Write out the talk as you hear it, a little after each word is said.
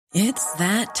It's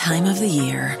that time of the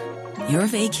year. Your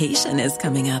vacation is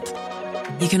coming up.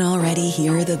 You can already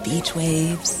hear the beach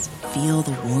waves, feel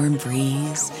the warm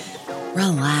breeze,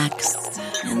 relax,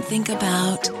 and think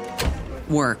about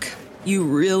work. You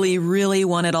really, really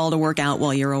want it all to work out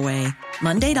while you're away.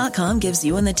 Monday.com gives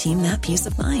you and the team that peace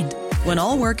of mind. When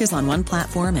all work is on one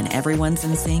platform and everyone's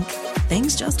in sync,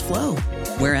 things just flow.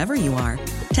 Wherever you are,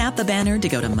 tap the banner to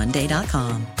go to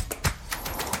Monday.com.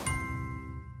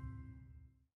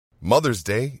 Mother's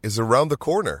Day is around the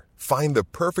corner. Find the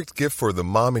perfect gift for the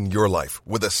mom in your life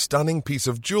with a stunning piece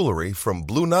of jewelry from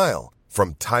Blue Nile.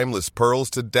 From timeless pearls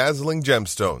to dazzling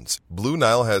gemstones, Blue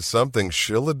Nile has something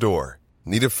she'll adore.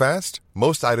 Need it fast?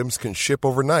 Most items can ship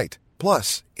overnight.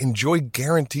 Plus, enjoy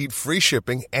guaranteed free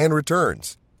shipping and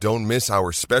returns. Don't miss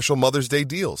our special Mother's Day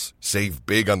deals. Save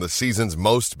big on the season's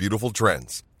most beautiful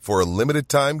trends. For a limited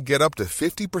time, get up to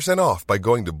 50% off by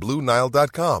going to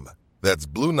BlueNile.com. That's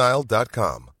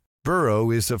BlueNile.com. Burrow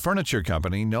is a furniture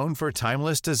company known for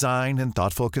timeless design and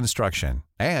thoughtful construction,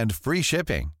 and free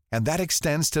shipping, and that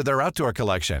extends to their outdoor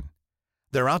collection.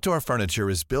 Their outdoor furniture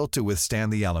is built to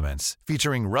withstand the elements,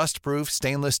 featuring rust-proof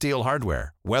stainless steel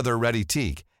hardware, weather-ready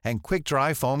teak, and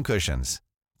quick-dry foam cushions.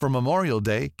 For Memorial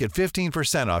Day, get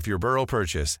 15% off your Burrow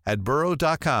purchase at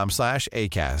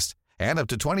burrow.com/ACAST, and up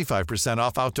to 25%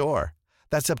 off outdoor.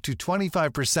 That's up to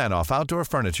 25% off outdoor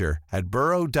furniture at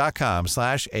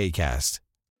burrow.com/ACAST.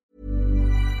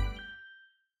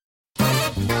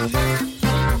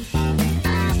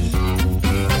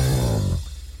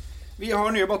 Vi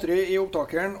har nye batteri i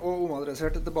opptakeren og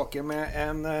omadressert tilbake med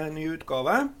en ny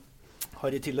utgave.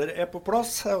 Harry Tiller på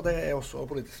plass, og det også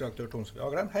politisk redaktør Tonsvi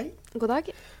Aglen. Hei. God dag.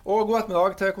 Og god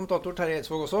ettermiddag til kommentator Terje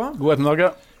Eidsvåg også. God ettermiddag, ja.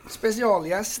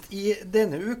 Spesialgjest i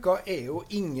denne uka jo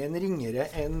ingen ringere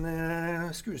enn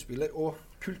skuespiller og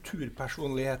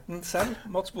kulturpersonligheten selv.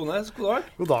 Mats Bones, god dag.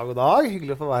 God dag, god dag.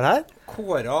 Hyggelig å få være her.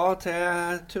 Kåret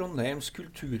til Trondheims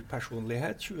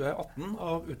kulturpersonlighet 2018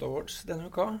 av Utawards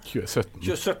denne uka.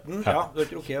 2017, ja. Det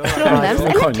ikke okay Trondheims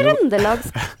eller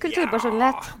Trøndelags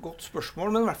kulturpersonlighet? Ja, godt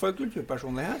spørsmål, men i hvert fall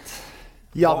kulturpersonlighet.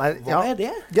 Ja, hva det?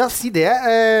 Ja, si det.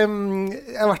 I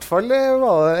hvert fall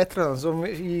var det et eller annet som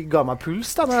ga meg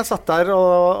puls da når jeg satt der,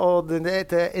 og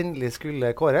det endelig skulle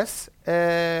kåres.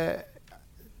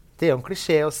 Det jo en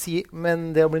klisjé å si,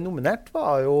 men det å bli nominert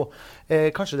var jo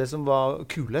kanskje det som var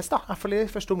kulest da, i hvert fall i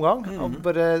første omgang. Og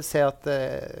bare se at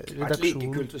redaksjonen... Vært like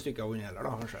kult hvis du ikke har vunnet heller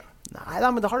da, kanskje? Nei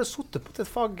da, men da har det suttet på til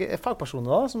fagpersoner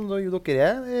da, som jo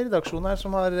dere i redaksjonen her,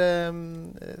 som har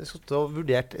suttet og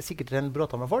vurdert sikkert en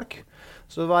bråta med folk.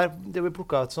 Så det ble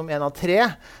plukket ut som en av 3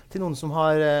 til noen som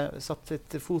har satt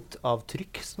et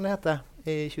fotavtrykk, som det heter,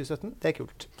 i 2017. Det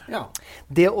kult. Ja.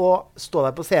 Det å stå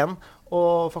der på scenen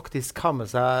og faktisk ha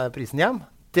med seg prisen hjem,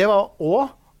 det var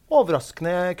også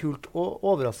overraskende kult, og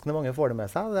overraskende mange får det med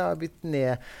seg. Det har blitt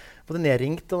både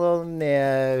nedringt og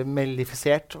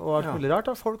nedmelifisert og alt mulig rart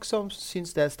av folk som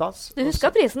syns det stas. Du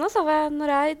husker prisen også? Når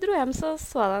jeg dro hjem så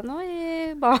jeg deg nå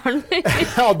i baren i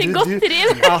godteri.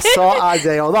 Altså,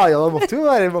 ja da,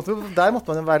 der måtte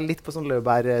man jo være litt på sånn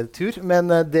løvbærtur, men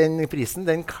den prisen,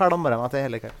 den klamrer jeg meg til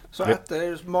hele kvelden. Så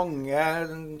etter mange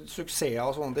suksesser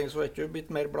og sånne ting, så det ikke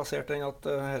blitt mer blasert enn at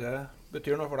dette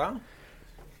betyr noe for deg?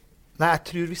 Nei, jeg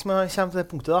tror hvis man kommer til det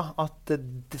punktet da, at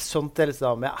det sånt er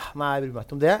liksom, nei, jeg bryr meg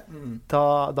ikke om det,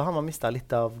 da har man mistet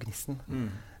litt av gnisten.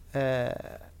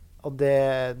 Og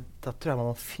da tror jeg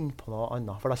man må finne på noe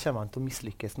annet, for da kommer man til å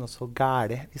mislykkes noe så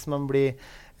gærlig. Hvis man blir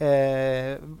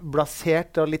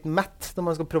blasert og litt mett når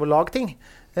man skal prøve å lage ting,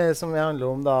 som handler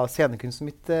om da scenekunst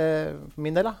for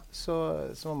min del, da, så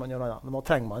må man gjøre noe annet. Nå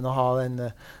trenger man å ha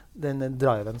den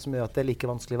driven som gjør at det er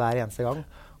like vanskelig hver eneste gang.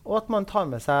 Og at man tar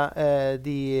med seg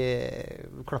de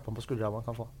klappene på skuldrene man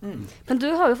kan få. Men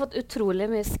du har jo fått utrolig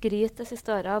mye skryt de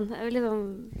siste årene.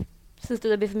 Synes du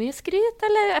det blir for mye skryt,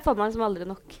 eller får man liksom aldri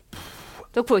nok?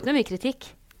 Dere får ikke noe mye kritikk,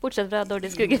 bortsett fra dårlig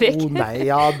skuegrikk. Nei,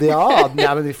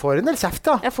 men vi får en del kjeft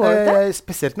da.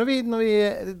 Spesielt når vi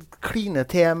kliner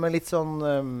til med litt sånn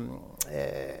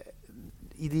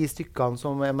i de stykkene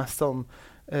som er mest sånn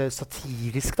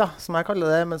satirisk da, som jeg kaller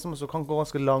det, men som også kan gå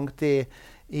ganske langt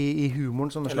i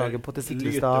humoren som er slaget på til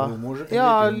Siklestad.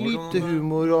 Ja,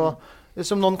 lytehumor, og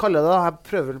som noen kaller det. Jeg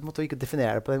prøver på en måte å ikke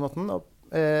definere det på den måten,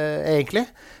 egentlig.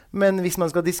 Men hvis man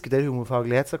skal diskutere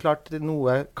humorfaglighet, så klart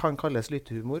noe kan kalles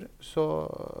lytehumor, så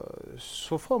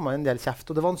får man en del kjeft,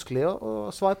 og det er vanskelig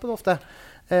å svare på det ofte.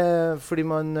 Fordi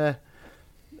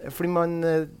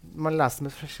man leser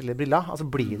med forskjellige briller. Altså,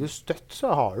 blir du støtt,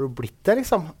 så har du blitt det,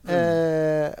 liksom.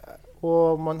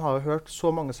 Og man har jo hørt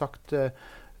så mange sagt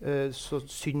så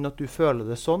synd at du føler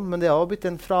det sånn, men det har blitt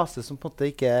en frase som på en måte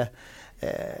ikke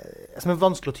som er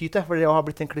vanskelig å ty til, for det har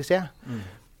blitt en klisjé.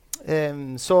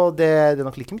 Så det er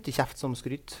nok like mye kjeft som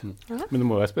skryt. Men det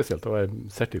må være spesielt å være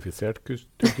sertifisert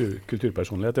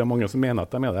kulturpersonlighet. Det er mange som mener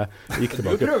at de er det. Jeg gikk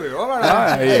tilbake. Du prøver jo å være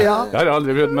det. Jeg har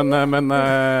aldri prøvd, men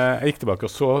jeg gikk tilbake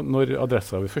og så når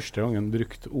Adressa ved første gangen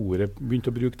begynte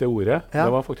å bruke det ordet.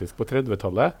 Det var faktisk på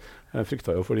 30-tallet. Jeg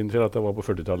frykta jo for din del at det var på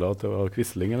 40-tallet at det var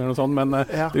Quisling eller noe sånt, men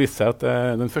det viste seg at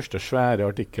den første svære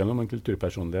artikkelen om en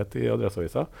kulturpersonlighet i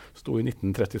Adresseavisa sto i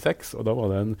 1936, og da var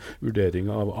det en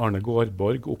vurdering av Arne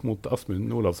Gårdborg opp mot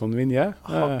Asmund Olavsson Vinje.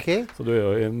 Så du er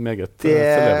jo i en meget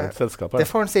celebert selskap her.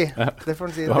 Det får han si. Det får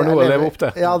han si. Du har noe å leve opp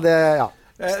til. Ja.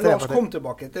 La oss komme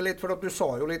tilbake til litt, for at du sa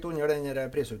jo litt under denne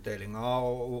prisutdelinga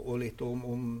og litt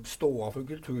om ståa for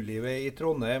kulturlivet i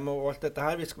Trondheim og alt dette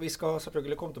her. Vi skal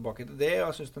selvfølgelig komme tilbake til det.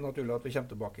 Jeg synes det er naturlig at vi kommer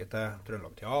tilbake til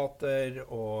Trøndelag Teater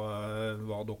og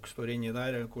hva dere står inni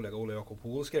der. Kollega Ole Jakob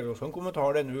Hoel skrev også en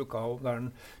kommentar denne uka der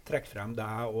han trekker frem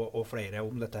deg og flere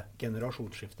om dette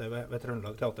generasjonsskiftet ved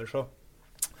Trøndelag Teater. Så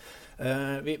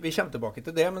vi kommer tilbake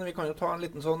til det, men vi kan jo ta en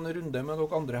liten sånn runde med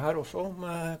dere andre her også om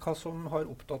hva som har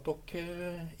opptatt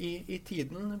dere i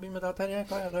tiden. Begynn med deg, Terje.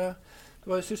 Hva er det du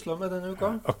har syslet med denne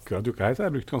uka? Akkurat uka her så har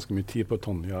jeg brukt ganske mye tid på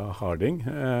Tonja Harding,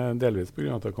 delvis på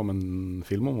grunn av at det kom en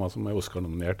film om henne som er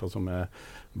Oscar-nominert, og som er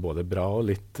både bra og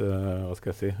litt,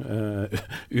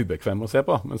 ubekvem å se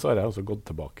på. Men så har jeg også gått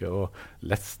tilbake og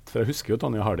lest, for jeg husker jo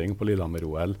Tonja Harding på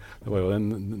Lillehammer-OL. Det var jo en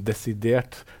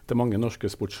desidert, til mange norske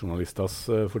sportsjournalisters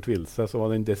fortvilelse, så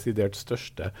var den desidert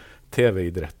største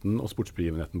TV-idretten og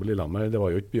sportsbegivenheten på Lillehammer. Det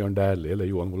var jo ikke Bjørn Dæhlie eller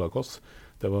Johan Volakoss.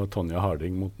 Det var Tonja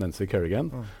Harding mot Nancy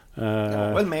Kerrigan. Det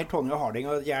var vel mer Tonja Harding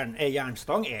og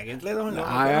jernstang, egentlig?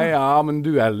 Men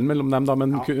duellen mellom dem da.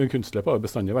 Men kunstløp har jo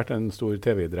bestandig vært en stor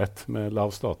TV-idrett med lav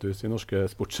status i norske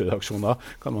sportsredaksjoner,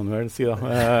 kan man vel si da.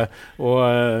 Og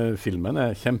filmen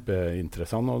er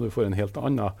kjempeinteressant, og du får en helt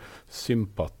annen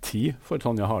sympati for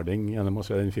Tonja Harding gjennom å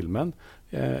se den filmen,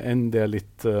 enn det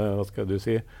litt,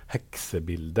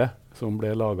 heksebildet som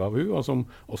ble laget av hun, og som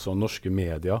også norske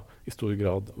medier i stor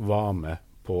grad var med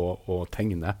på å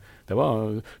tegne. Det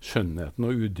var skjønnheten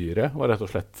og udyret var rett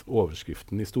og slett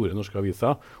overskriften i store norske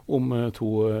aviser om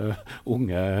to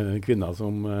unge kvinner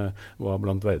som var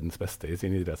blant verdens beste i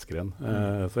sin idrettsgren.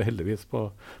 Så heldigvis på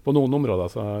noen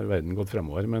områder så har verden gått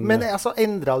fremover. Men altså,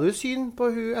 endret du syn på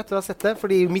hun etter å ha sett det?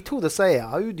 Fordi i mitt hode så er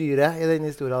jeg udyret i den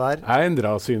historien der. Jeg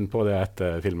endret syn på det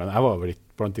etter filmen. Jeg var vel ikke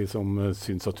blant de som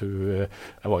syns at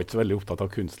jeg var ikke så veldig opptatt av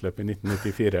kunstløp i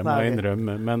 1994, må jeg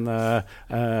innrømme, men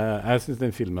jeg synes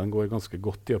den filmen går ganske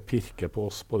godt i å pirke på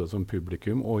oss, både som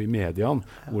publikum og i mediene,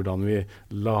 hvordan vi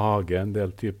lager en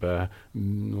del type,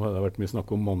 nå har det vært mye snakk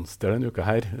om monster denne uka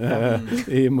her,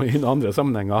 i andre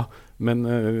sammenhenger, men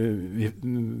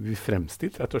vi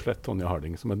fremstilte rett og slett Tonja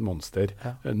Harding som et monster.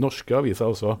 Norske aviser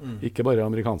også, ikke bare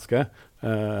amerikanske,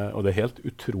 og det er helt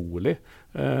utrolig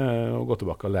å gå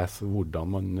tilbake og lese hvordan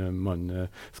man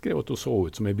skrev at hun så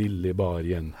ut som en billig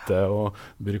barjente og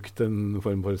brukte en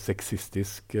form for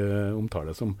sexistisk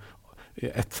omtale som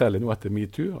særlig nå etter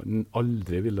MeToo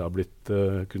aldri ville ha blitt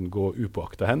kunne gå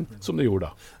upåaktet hen, som det gjorde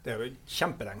da. Det er jo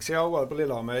kjempelenge siden hun var på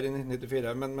Lillehammer i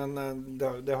 1994, men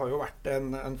det har jo vært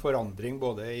en forandring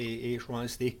både i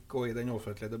journalistikk og i den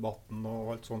offentlige debatten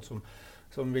og alt sånt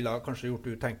som ville kanskje gjort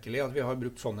det utenkelig at vi har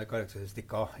brukt sånne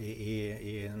karakteristikker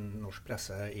i norsk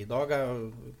presse i dag.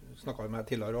 Jeg snakket med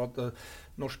tidligere at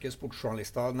norske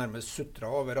sportsjournalister nærmest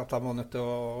sutret over at de var nødt til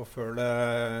å følge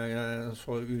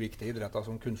så uviktige idretter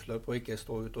som kunstløp og ikke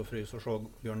stå ut og fryse og se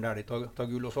Bjørn Dæhlie ta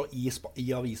gull også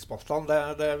i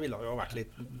avisspaltene. Det ville jo vært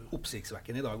litt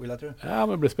oppsiktsvekkende i dag, vil jeg tro. Ja,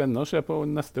 men det blir spennende å se på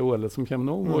neste OL som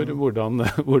kommer nå,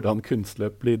 hvordan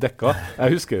kunstløp blir dekket.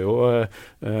 Jeg husker jo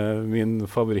min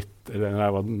favoritt da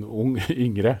jeg var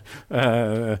yngre,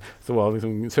 så var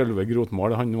liksom Sølve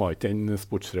Grotmål, han var ikke den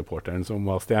sportsreporteren som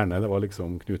var stjerne, det var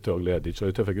liksom Knut Tøgle Edic og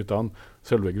de tøffe guttene.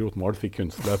 Sølve Grotmål fikk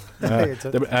kunstløp. Jeg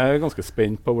er ganske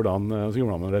spent på hvordan, så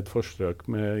gjorde man et forsøk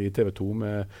i TV 2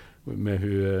 med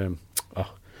hun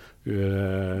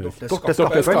Dorte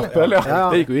Skappel, ja.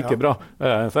 Det gikk jo ikke bra.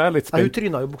 Så jeg er litt spent. Hun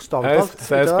tryna jo bokstavelig talt.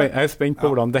 Jeg er spent på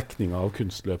hvordan dekninga av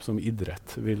kunstløp som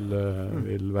idrett vil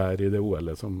være i det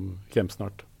OL som kommer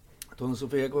snart. Tone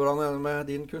Sofie, hvordan er det med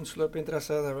din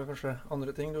kunstløpinteresse? Det er vel kanskje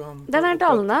andre ting du har... Den er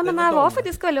dalende, men jeg var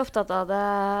faktisk veldig opptatt av det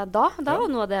da. Da var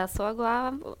noe av det jeg så, og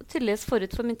jeg tydeligvis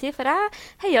forut for min tid, for jeg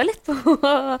heier litt på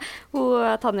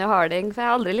Tonja Harding, for jeg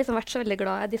har aldri liksom vært så veldig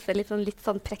glad i disse litt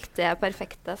sånn prektige,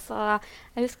 perfekte, så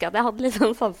jeg husker at jeg hadde litt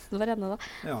sånn sansen for henne da.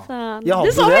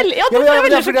 Du så veldig, du så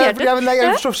veldig sjokkert ut. Jeg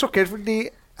er så sjokkert fordi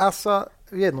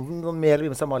vi er noen mer eller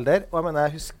mindre samme alder, og jeg mener,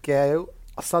 jeg husker jo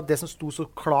altså det som sto så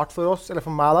klart for oss, eller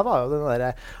for meg da, var jo den der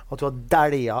at du hadde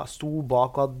dælja, sto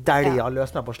bak og hadde dælja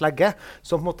løs med på slegge,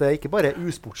 som på en måte ikke bare er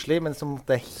usportslig, men som på en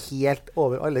måte er helt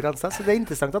over alle grenser. Så det er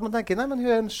interessant at man tenker, nei, men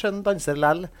hun er en skjønn danser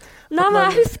lell. Nei, men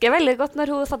jeg husker veldig godt når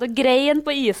hun satt og grein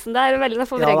på isen der, og veldig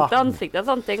forvrengte ansiktet og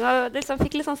sånne ting, og liksom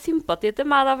fikk litt sånn sympati til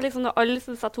meg da, for liksom når alle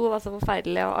syntes at hun var så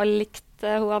forferdelig, og alle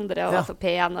likte hun andre, og var så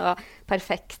pen og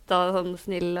perfekt og sånn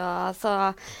snill, og så...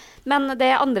 Men det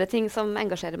er andre ting som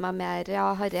engasjerer meg mer,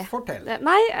 Harry. Fortell.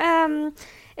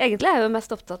 Egentlig er jeg jo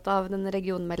mest opptatt av den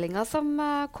regionmeldingen som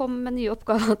kom med nye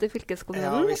oppgaver til fylkeskommunen.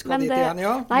 Ja, vi skal dit igjen,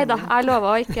 ja. Neida, jeg lover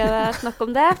å ikke snakke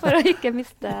om det, for å ikke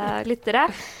miste lyttere.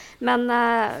 Men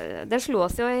det slo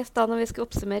oss jo i stedet når vi skulle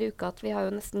oppsummere uka at vi har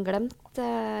jo nesten glemt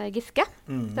Giske.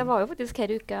 Det var jo faktisk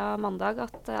her uka mandag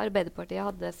at Arbeiderpartiet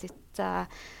hadde sitt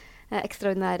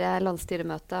ekstraordinære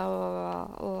landsstyremøte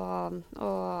og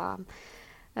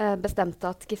bestemte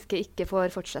at Giske ikke får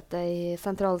fortsette i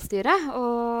sentralstyret.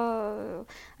 Og jeg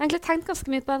har egentlig tenkt ganske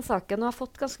mye på den saken, og har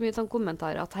fått ganske mye sånn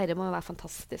kommentarer at dette må jo være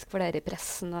fantastisk for dere i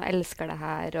pressen, og elsker det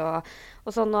her.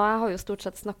 Og sånn, og jeg har jo stort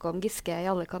sett snakket om Giske i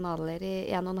alle kanaler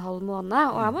i 1,5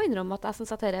 måned, og jeg må innrømme at jeg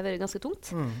synes at dette har vært ganske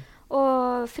tungt.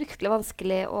 Og fryktelig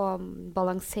vanskelig å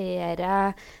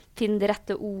balansere, finne de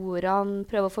rette ordene,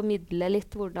 prøve å formidle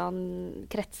litt hvordan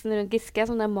kretsen rundt Giske,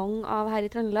 som det er mange av her i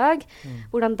Trøndelag,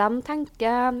 hvordan de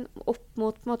tenker opp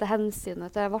mot på en måte,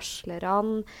 hensynet til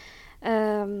varslerne.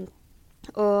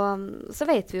 Og så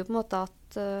vet vi jo på en måte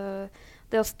at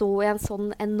det å stå i en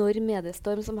sånn enorm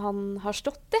mediestorm som han har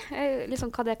stått i,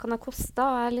 liksom, hva det kan ha kostet.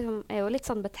 Jeg er jo litt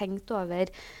sånn betenkt over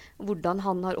hvordan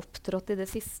han har opptrådt i det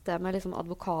siste med liksom,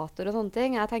 advokater og sånne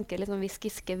ting. Jeg tenker liksom, hvis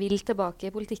Giske vil tilbake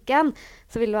i politikken,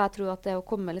 så vil jeg tro at det å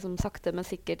komme liksom, sakte, men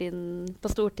sikkert inn på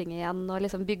Stortinget igjen og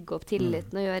liksom, bygge opp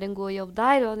tilliten og gjøre en god jobb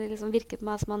der, og det liksom, virker på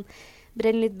meg som han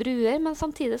brenner litt bruer, men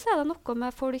samtidig så er det noe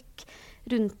med folk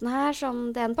rundt den her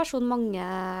som det er en person mange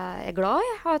er glad i,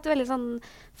 har et veldig sånn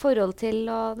forhold til,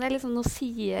 og det er liksom noen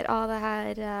sider av det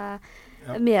her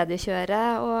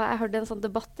mediekjøret, og jeg hørte en sånn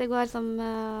debatt i går som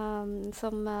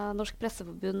Norsk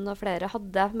Presseforbund og flere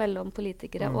hadde mellom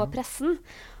politikere og pressen,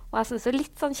 og jeg synes det er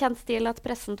litt sånn kjent stil at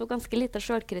pressen tok ganske lite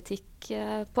selvkritikk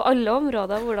på alle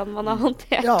områder, hvordan man har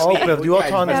håndtert det. Ja, og opplevde jo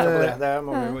at han... Det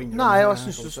må vi jo innrømme. Nei, og jeg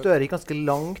synes Støre gikk ganske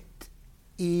langt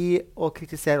i å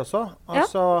kritisere også.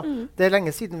 Altså, det er lenge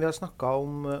siden vi har snakket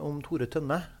om Tore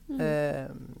Tønne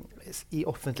i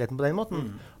offentligheten på den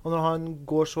måten. Og når han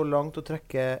går så langt og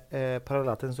trekker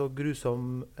parallelt til en så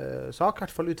grusom sak, i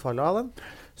hvert fall utfallet av den,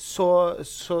 så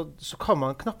kan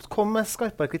man knapt komme med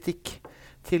skarpere kritikk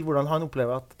til hvordan han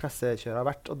opplever at pressekjøret har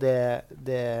vært. Og det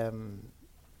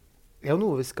er jo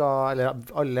noe vi skal, eller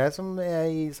alle som er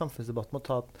i samfunnsdebatt må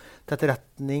ta til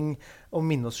etterretning og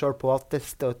minne oss selv på at det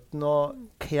står noe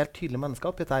helt tydelig mennesker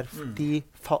oppi dette her, fordi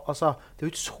altså, det er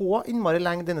jo ikke så innmari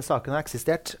lenge denne saken har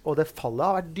eksistert, og det fallet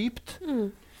har vært dypt.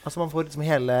 Altså man får liksom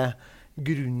hele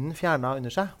grunnen fjernet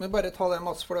under seg. Men bare ta det,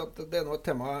 Mats, for det er noe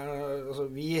tema, altså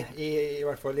vi i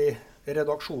hvert fall i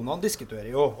redaksjonene diskuterer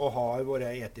jo og har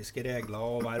våre etiske regler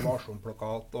og Vær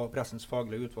varsom-plakat og pressens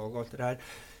faglige utvalg og alt det her.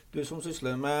 Du som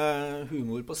sysler med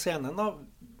humor på scenen, da,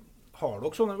 har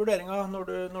dere sånne vurderinger når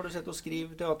du sitter og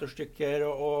skriver teaterstykker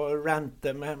og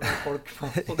ranter med folk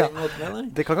på den måten?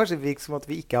 Eller? Det kan kanskje virke som at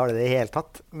vi ikke har det i det hele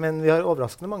tatt, men vi har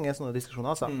overraskende mange sånne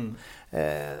diskusjoner. Altså.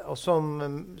 Og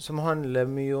som handler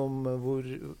mye om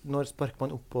når sparker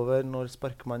man oppover, når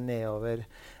sparker man nedover.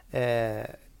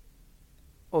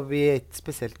 Og vi er ikke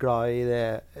spesielt glad i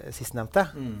det sistnevnte.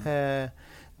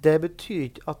 Det betyr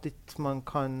ikke at noen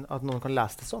kan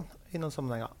lese det sånn i noen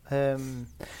sammenhenger.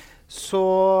 Så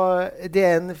det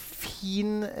er en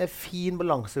fin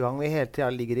balansegang vi hele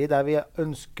tiden ligger i, der vi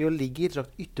ønsker å ligge i et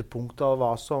slags ytterpunkt av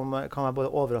hva som kan være både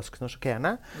overraskende og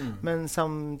sjokkerende, men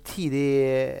samtidig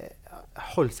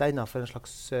holde seg innenfor en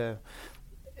slags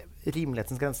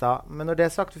rimelighetens grenser. Men når det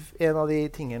er sagt, en av de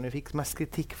tingene vi fikk mest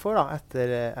kritikk for da,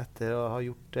 etter å ha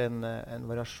gjort en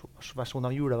versjon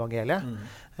av juleevangeliet,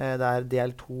 der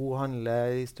del 2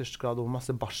 handler i størst grad om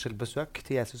masse barselbesøk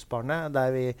til Jesusbarnet,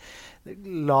 der vi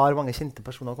lar mange kjente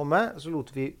personer komme, så lot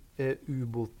vi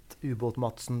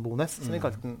Ubåt-Madsen-bonus, som vi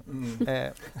kalte den,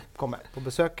 komme på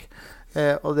besøk.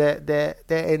 Og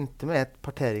det endte med et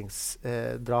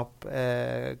parteringsdrap,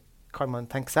 kan man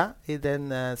tenke seg i den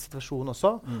situasjonen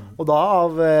også. Og da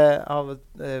av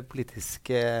politisk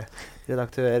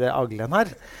redaktør Aglen her.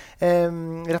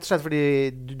 Rett og slett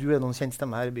fordi du er noen kjent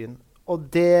stemme her i byen. Og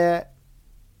det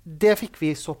fikk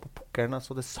vi så på pukkelen,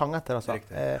 altså det sang etter. Altså.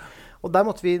 Og der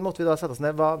måtte vi da sette oss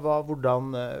ned.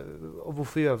 Hvordan, og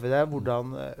hvorfor gjør vi det?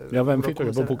 Hvem fikk dere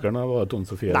på pokeren? Var det Tone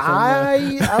Sofie?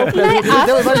 Nei,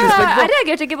 jeg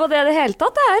reagerte ikke på det i det hele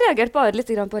tatt. Jeg reagerte bare litt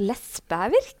grann på lesbe,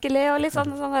 virkelig, og litt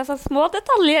sånne små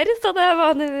detaljer. Så det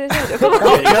var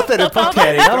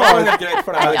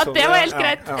det var helt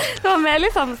greit. Det var mer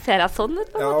liksom, ser jeg sånn ut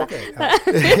på en måte?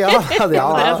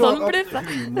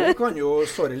 Humor kan jo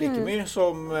såre like mye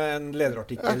som en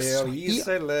lederartikkel i avis,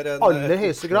 eller aller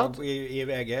høyeste grad i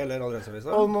VG eller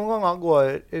Adresseavisa. Og noen ganger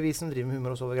går vi som driver med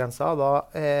humor også over grensa, og da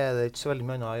er det ikke så veldig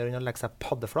mye annet å gjøre enn å legge seg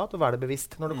paddeflat og være det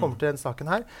bevisst. Når det kommer til den saken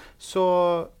her, så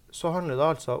handler det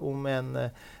altså om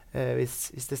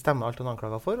hvis det stemmer alt han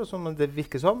anklager for, og som det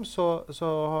virker som, så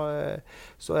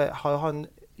har han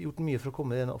gjort mye for å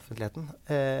komme i denne offentligheten,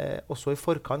 også i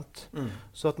forkant.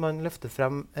 Så at man løfter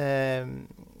frem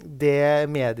det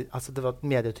var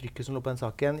medietrykket som lå på den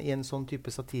saken i en sånn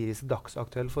type satirisk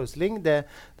dagsaktuell forestilling, det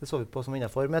så vi på som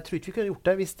innenfor. Men jeg tror ikke vi kunne gjort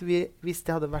det hvis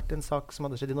det hadde vært en sak som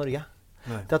hadde skjedd i Norge.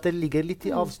 Det at det ligger litt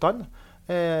i avstand,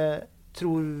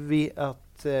 tror vi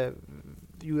at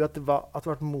gjorde at det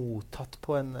ble mottatt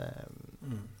på en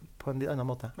litt annen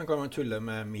måte. Men kan man tulle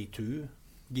med MeToo?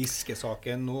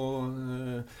 Giske-saken nå,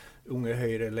 unge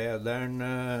Høyre-lederen,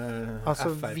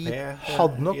 FRP. Vi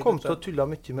hadde nok kommet til å tulle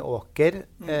mye med Åker,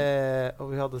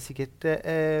 og vi hadde sikkert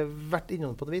vært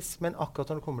innom på det vis, men akkurat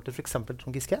når det kommer til for eksempel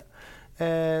Trond Giske,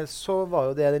 så var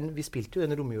jo det, vi spilte jo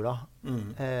den romjula.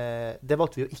 Det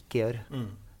valgte vi jo ikke gjøre.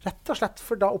 Rett og slett,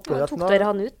 for da opplevde tok dere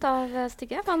han ut av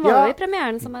stykket? Han var jo i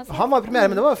premieren, som jeg sa. Han var i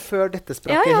premieren, men det var før dette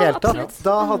sprakk i hele tatt.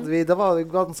 Da var vi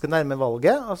ganske nærme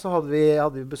valget, og så hadde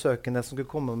vi besøkende som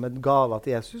skulle komme med gaver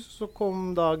til Jesus. Så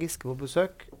kom da Giske på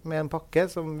besøk med en pakke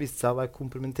som viste seg å være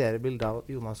kompromittere bilder av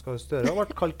Jonas Gahr Støre, og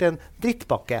ble kalt en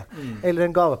drittpakke, eller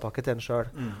en gavepakke til en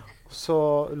selv. Så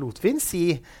lot vi inn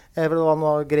si, for det var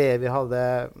noe greier vi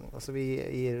hadde, altså vi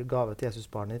gir gave til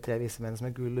Jesusbarnet i 3 vise menn som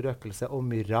er gull, røkelse og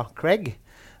myrra Craig.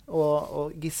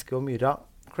 Og Giske og Myra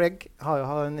Craig har jo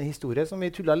en historie som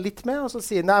vi tullet litt med, og så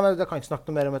sier nei, men jeg kan ikke snakke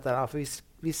noe mer om dette her, for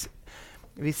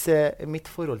hvis mitt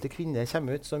forhold til kvinner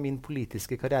kommer ut, så er min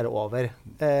politiske karriere over,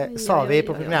 sa vi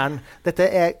på premieren. Dette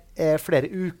er flere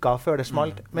uker før det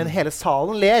smalt, men hele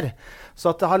salen ler,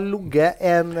 så at det har ligget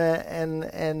en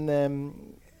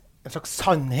slags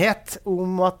sannhet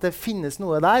om at det finnes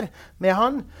noe der med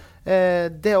han.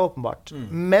 Det er åpenbart.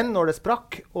 Men når det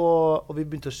sprakk, og vi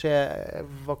begynte å se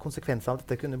hva konsekvensene av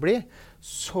dette kunne bli,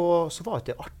 så var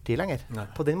det ikke artig lenger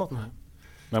på den måten.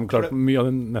 Men klart, mye av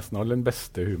nesten all den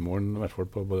beste humoren, i hvert fall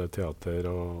på både teater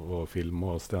og film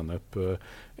og stand-up,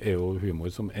 er jo humor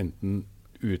som enten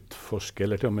utforsker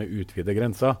eller til og med utvider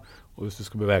grenser. Og hvis du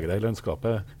skal bevege deg i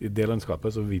det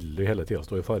landskapet, så vil du hele tiden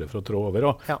stå i fare for å trå over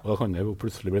også. Og da kan det jo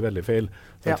plutselig bli veldig feil.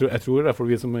 Så jeg tror derfor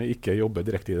vi som ikke jobber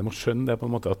direkte i det, må skjønne det på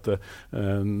en måte at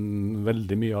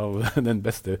veldig mye av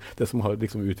det som har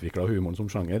liksom utviklet humoren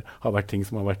som sjanger, har vært ting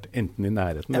som har vært enten i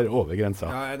nærheten eller over grensa.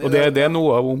 Og det er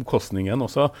noe av omkostningen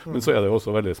også, men så er det jo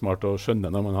også veldig smart å skjønne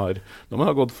når man har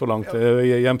gått for langt,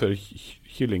 jempør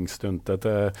kyllingstuntet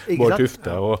til Bård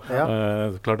Tufte, og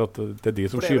klart at det er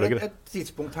de som skyrer. Det er et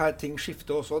tidspunkt her ting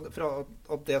skifter også, fra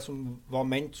at det som var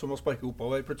ment som å sparke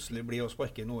oppover, plutselig blir å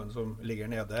sparke noen som ligger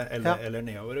nede, eller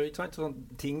nedover. Ikke sant? Sånn,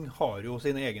 ting har jo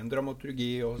sin egen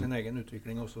dramaturgi og sin egen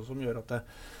utvikling også, som gjør at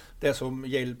det som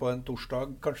gjelder på en torsdag,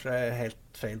 kanskje er helt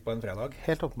feil på en fredag.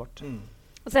 Helt åpenbart.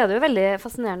 Og så er det jo veldig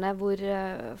fascinerende hvor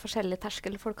forskjellig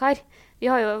terskel folk har. Vi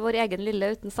har jo vår egen lille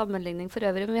uten sammenligning for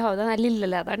øvrig, men vi har jo denne lille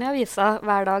lederen i avisa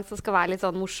hver dag som skal være litt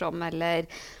sånn morsom,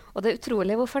 og det er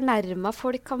utrolig hvor fornærmet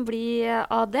folk kan bli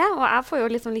av det. Og jeg får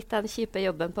jo liksom litt den kjipe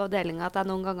jobben på avdelingen at jeg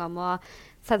noen ganger må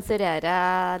sensurere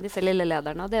disse lille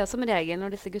lederne. Og det er jo som regel når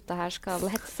disse gutta her skal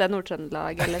hetse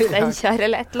Nord-Trøndelag eller Steinkjer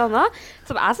eller et eller annet,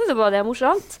 som jeg synes jo bare det er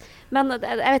morsomt. Men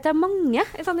jeg vet det er mange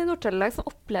i Nord-Trøndelag som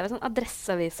opplever sånn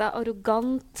adresseaviser,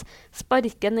 arrogant,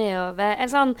 sparke nedover,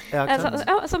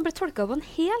 som blir tolket på en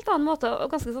helt annen måte,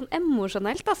 og ganske sånn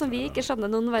emosjonelt, da, som vi ikke skjønner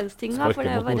noen verdens ting.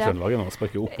 Sparke mot Nord-Trøndelag er noe,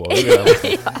 sparke oppover.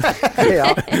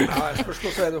 Jeg spørs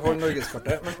hvordan er det for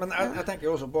Norgeskartet. Men jeg tenker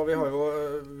jo også på,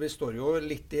 vi står jo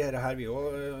litt i dette her, vi også,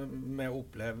 med å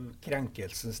oppleve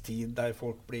krenkelsens tid, der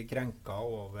folk blir krenket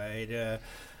over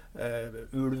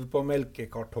ulv på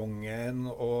melkekartongen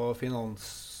og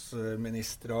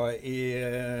finansministre i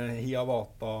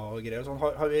Hiawatha og greier. Sånn,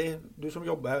 har vi, du som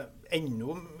jobber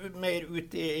enda mer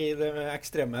ut i det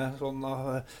ekstreme, sånn,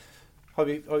 har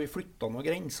vi flyttet noen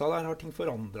grenser der? Har ting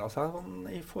forandret seg? Sånn,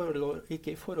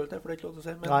 ikke i forhold til, for det er ikke lov til å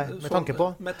si, men nei,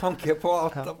 med tanke på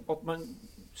at man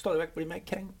stadig vekk blir mer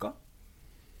krenket?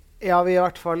 Ja, vi i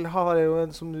hvert fall har jo,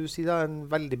 som du sier, en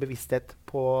veldig bevissthet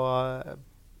på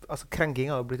altså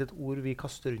krenking har jo blitt et ord vi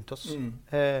kaster rundt oss.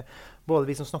 Både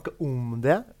vi som snakker om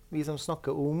det, vi som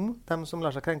snakker om dem som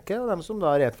lar seg krenke, og dem som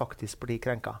da rett faktisk blir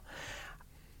krenka.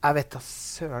 Jeg vet da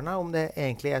søren om det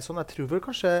egentlig er sånn. Jeg tror vel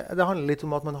kanskje det handler litt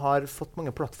om at man har fått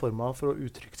mange plattformer for å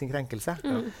uttrykke sin krenkelse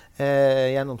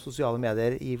gjennom sosiale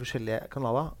medier i forskjellige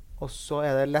kanaler. Og så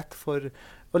er det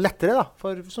lettere da,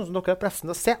 for sånn som dere er pressen,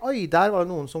 å se, oi, der var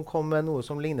det noen som kom med noe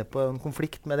som ligner på en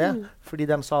konflikt med det, fordi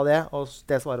de sa det, og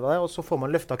det svaret var det, og så får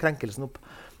man løftet krenkelsen opp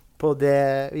på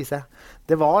det viset.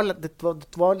 Det var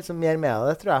liksom mer med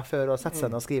det, tror jeg, før å sette seg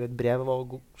ned og skrive et brev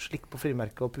og slikke på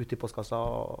frimerket og putte i postkassa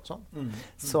og sånn.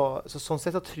 Så sånn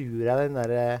sett så tror jeg den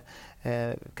der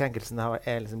krenkelsen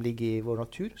liksom ligger i vår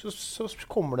natur. Så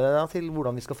kommer det da til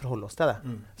hvordan vi skal forholde oss til det.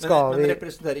 Men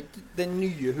representerer ikke den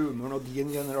nye humoren og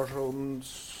din generasjons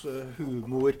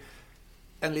humor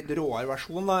en litt råere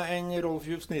versjon da, enn Rolf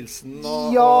Just Nilsen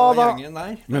og gjengen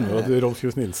der? Mener du at Rolf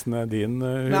Just Nilsen er din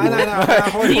humor? Nei, jeg har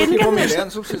folk i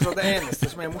familien som synes at det eneste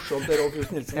som er morsomt er Rolf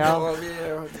Just Nilsen.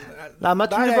 Nei, men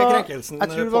jeg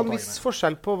tror det var en viss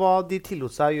forskjell på hva de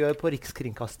tillot seg å gjøre på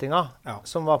Rikskringkastinga,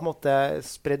 som var på en måte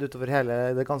spredd utover hele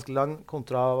det ganske land,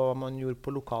 kontra hva man gjorde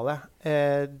på lokale.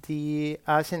 Jeg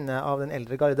kjenner av den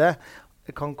eldre garde,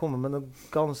 jeg kan komme med noen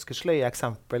ganske sløye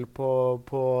eksempel på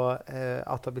at det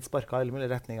har blitt sparket i alle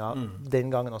mulige retninger den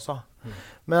gangen også.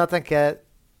 Men jeg tenker,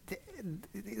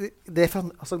 det er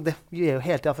jo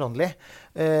helt foranderlig.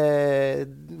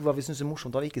 Hva vi synes er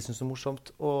morsomt, hva vi ikke synes er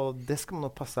morsomt. Og det skal man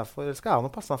nå passe seg for. Eller skal jeg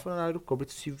nå passe meg for når jeg rukker å bli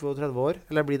 37 år?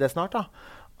 Eller blir det snart da?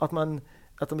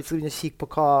 At vi skal begynne å kikke på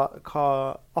hva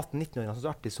 18-19-åringer synes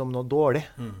er artig som noe dårlig.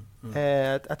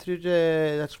 Jeg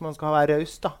tror man skal være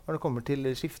raus da, når det kommer til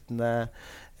skiftende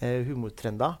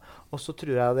humortrender. Og så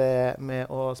tror jeg det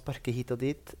med å sparke hit og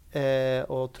dit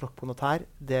og tråkke på noe her,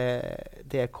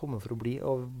 det kommer for å bli,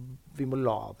 og vi må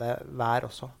la det være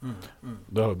også.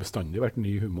 Det har bestandig vært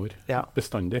ny humor.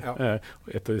 Bestandig.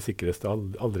 Et av de sikreste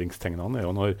aldringstegnene er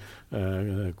jo når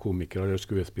komikere eller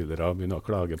skuespillere begynner å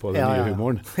klage på den nye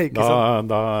humoren. Det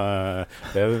er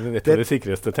et av de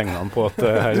sikreste tegnene på at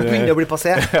det begynner å bli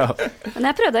passé. Men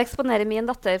jeg prøvde å eksponere min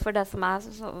datter for det som jeg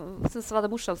synes var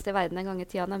det morsomste i verden en gang i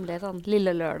tiden, nemlig sånn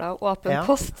Lille Lørdag og Åpen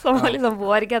Post, som var liksom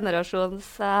vår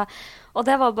generasjons og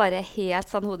det var bare helt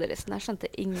sånn hoderystende. Jeg skjønte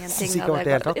ingenting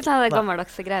av det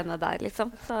gammeldagse greiene der, liksom.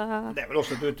 Så. Det er vel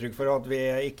også et uttrykk for at vi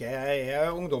ikke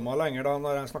er ungdommer lenger da,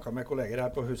 når jeg snakket med kolleger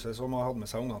her på huset som har hatt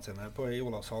med seg ungene sine i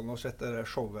Olavshallen og sett det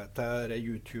showet til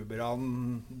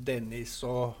YouTuberne Dennis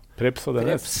og Preps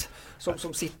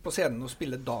som sitter på scenen og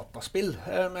spiller dataspill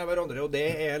med hverandre, og det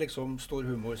er liksom stor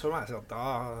humor. Så jeg sier at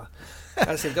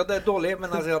jeg sier ikke at det er dårlig,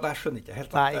 men jeg sier at jeg skjønner ikke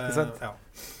helt. Nei, ikke sant?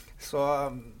 Så,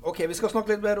 ok, vi skal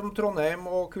snakke litt mer om Trondheim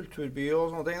og kulturby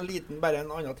og sånne ting. Bare en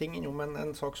annen ting innom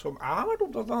en sak som jeg har vært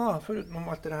opptatt av,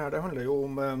 forutenom alt det her. Det handler jo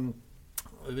om,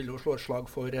 vi vil jo slå et slag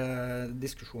for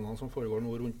diskusjonene som foregår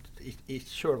nå rundt i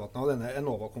kjølvannet av denne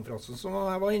Enova-konferansen som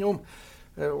jeg var innom.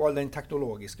 Og all den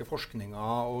teknologiske forskningen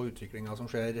og utviklingen som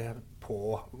skjer på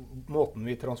måten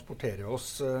vi transporterer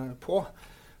oss på.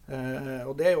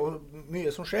 Og det er jo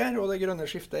mye som skjer, og det grønne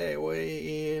skiftet er jo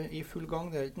i full gang.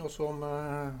 Det er ikke noe som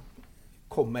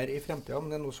kommer i fremtiden,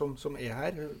 men det er noe som er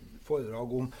her.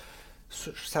 Foredrag om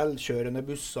selvkjørende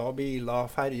busser, biler,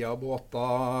 ferger,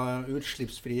 båter,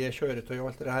 utslippsfrie kjøretøy og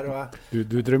alt det her.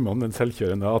 Du drømmer om den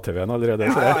selvkjørende ATV-en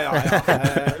allerede? Ja.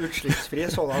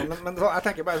 Utslippsfrie sådan. Men jeg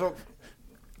tenker bare sånn,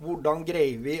 hvordan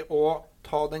greier vi å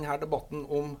ta denne debatten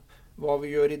om hva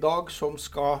vi gjør i dag som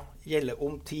skal gjelde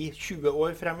om 10-20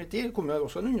 år frem i tid? Det kommer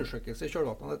også en undersøkelse i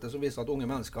kjølvannet av dette som viser at unge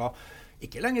mennesker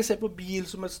ikke lenger ser på bil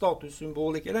som et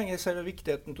statussymbol, ikke lenger ser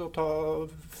viktigheten til å ta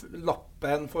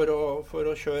lappen for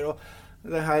å kjøre.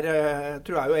 Og det her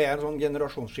tror jeg jo er en sånn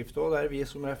generasjonsskifte, der vi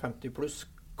som er 50 pluss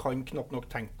kan knapt nok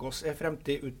tenke oss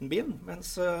fremtid uten bil,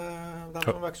 mens de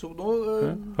som vokser opp nå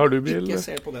ikke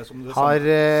ser på det som det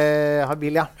samme. Har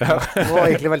bil, ja. Jeg var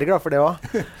egentlig veldig glad for det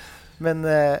også. Men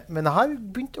jeg har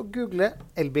begynt å google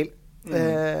elbil,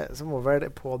 som over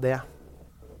på det.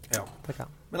 Ja.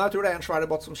 Men jeg tror det er en svær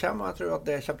debatt som kommer, og jeg tror at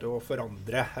det kommer til å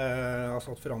forandre.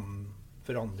 Altså at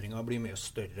forandringen blir mye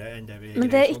større enn det vi greier.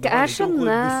 Men det ikke er sånn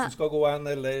hvor bussen skal gå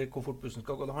eller hvor fort bussen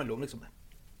skal gå. Det handler om liksom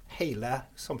hele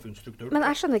samfunnsstrukturen. Men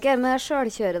jeg skjønner ikke med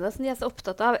selvkjørende som de er så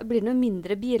opptatt av. Blir det noe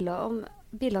mindre biler om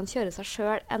bilene kjører seg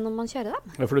selv enn om man kjører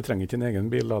dem? Ja, for du trenger ikke en egen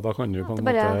bil. Da kan du på en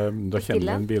måte, da kjenner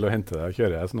du en bil og henter deg og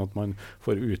kjører deg, sånn at man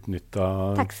får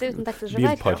utnyttet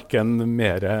bilparken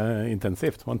mer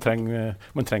intensivt. Man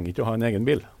trenger ikke å ha en egen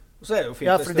bil. Og så er det jo fint.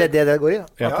 Ja, for det går i.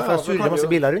 Ja. At det surrer masse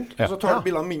biler rundt. Og så tar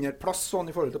bilene mindre plass sånn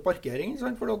i forhold til parkering,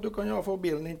 sant? For at du kan jo få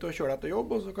bilen din til å kjøre deg til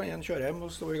jobb, og så kan en kjøre hjem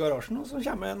og stå i garasjen, og så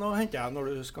kommer en og henter deg når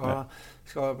du skal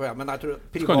på hjem. Men jeg tror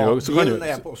privatbilen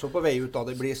er også på vei ut da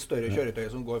det blir større kjøretøy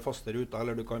som går faste ruter,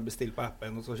 eller du kan bestille på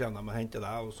appen, og så kommer de og henter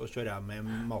deg, og så kjører jeg med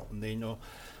maten din, og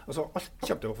altså, alt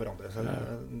kommer til å forandre seg.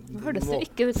 Det høres jo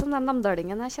ikke ut som den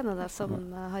namdalingen jeg kjenner deg som,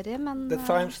 Harry, men... The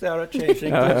times they are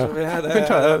changing. Det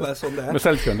er sånn det er. Med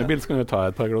selvkjørende bil så kan du ta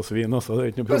et par glass vin også, det er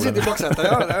ikke noe problem. Sitte i baksetet,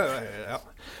 ja.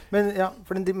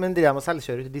 Men driver jeg med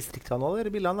selvkjører i distriktene nå,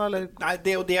 eller bilene, eller? Nei,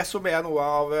 det er jo det som er noe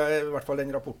av, i hvert fall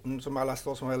den rapporten som jeg leste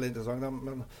også, som er veldig interessant,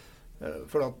 men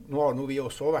for at nå har vi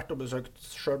også vært og besøkt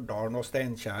Stjørdal og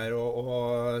Steinkjer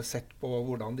og sett på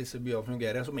hvordan disse byene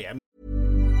fungerer, som er.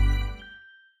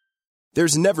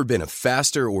 There's never been a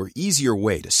faster or easier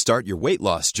way to start your weight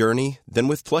loss journey than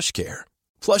with PlushCare.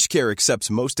 PlushCare accepts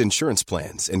most insurance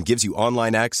plans and gives you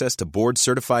online access to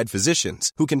board-certified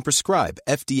physicians who can prescribe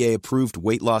FDA-approved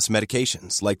weight loss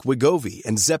medications like Wegovy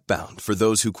and Zepbound for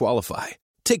those who qualify.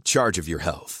 Take charge of your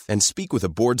health and speak with a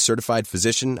board-certified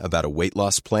physician about a weight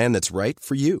loss plan that's right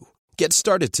for you. Get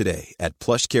started today at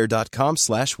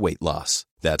plushcare.com/weightloss.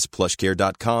 That's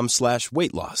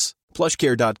plushcare.com/weightloss.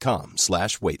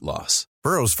 plushcare.com/weightloss.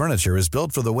 Burrow's furniture is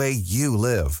built for the way you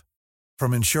live.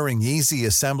 From ensuring easy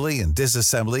assembly and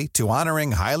disassembly to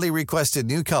honoring highly requested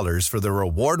new colors for their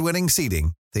award-winning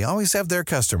seating, they always have their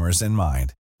customers in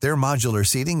mind. Their modular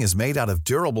seating is made out of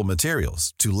durable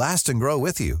materials to last and grow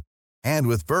with you. And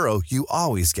with Burrow, you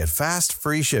always get fast,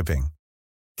 free shipping.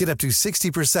 Get up to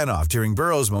 60% off during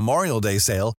Burrow's Memorial Day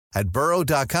sale at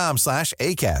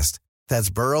burrow.com/ACAST. That's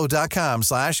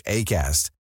burrow.com/ACAST.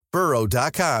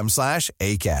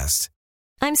 burrow.com/ACAST.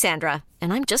 I'm Sandra,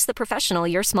 and I'm just the professional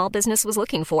your small business was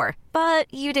looking for. But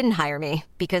you didn't hire me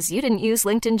because you didn't use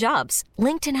LinkedIn Jobs.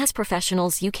 LinkedIn has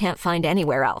professionals you can't find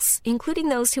anywhere else, including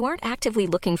those who aren't actively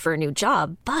looking for a new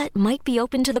job, but might be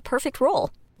open to the perfect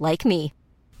role, like me.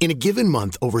 In a given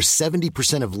month, over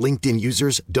 70% of LinkedIn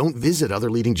users don't visit other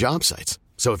leading job sites.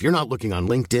 So if you're not looking on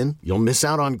LinkedIn, you'll miss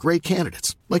out on great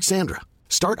candidates, like Sandra.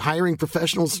 Start hiring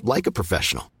professionals like a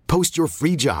professional. Post your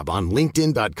free job on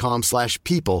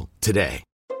linkedin.com/people today.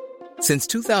 Since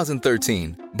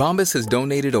 2013, Bombas has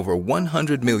donated over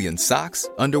 100 million socks,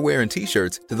 underwear, and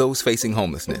T-shirts to those facing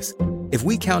homelessness. If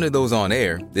we counted those on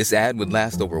air, this ad would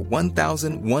last over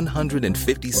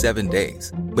 1,157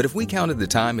 days. But if we counted the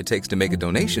time it takes to make a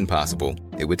donation possible,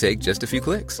 it would take just a few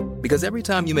clicks. Because every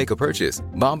time you make a purchase,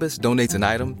 Bombas donates an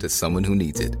item to someone who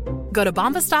needs it. Go to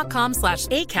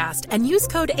bombas.com/ACAST and use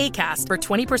code ACAST for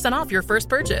 20% off your first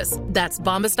purchase. That's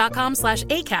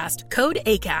bombas.com/ACAST, code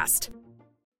ACAST.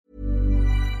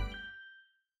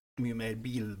 Mye mer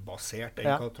bilbasert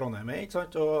enn hva Trondheim er, ikke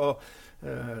sant? Og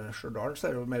Stjørdal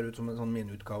ser jo mer ut som en sånn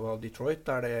miniutgave av Detroit,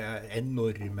 der det er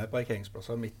enorme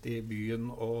parkeringsplasser midt i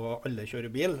byen, og alle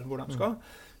kjører bil hvor de skal.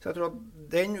 Så jeg tror at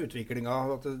den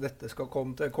utviklingen, at dette skal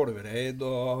komme til Kolvereid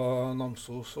og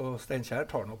Namsos og Steinkjer,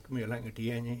 tar nok mye lengre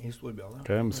tid enn i storbyene.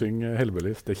 De synger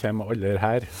Hellbillies, det kommer alle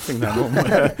her, synger de om.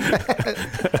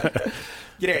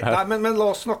 Greit, nei, men la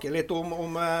oss snakke litt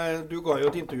om du ga jo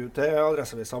et intervju til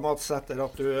Adresseavisa, Mats, etter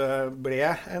at du ble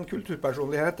en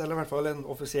kulturpersonlighet, eller i hvert fall en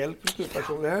offisiell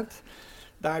kulturpersonlighet,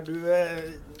 der du,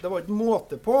 det var et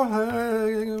måte på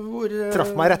hvor...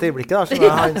 Traff meg rett i øyeblikket da, som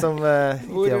han som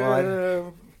ikke var...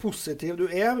 Hvor positiv du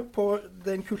er på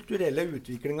den kulturelle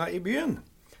utviklingen i byen.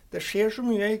 Det skjer så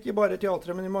mye, ikke bare i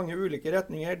teatret, men i mange ulike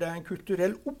retninger. Det er en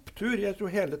kulturell opptur. Jeg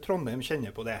tror hele Trondheim kjenner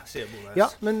på det, sier Bones.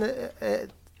 Ja, men...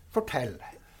 Fortell.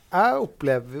 Jeg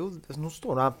opplever jo, nå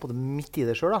står jeg på det midt i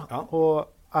det selv da, og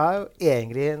jeg er jo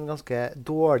egentlig en ganske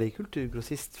dårlig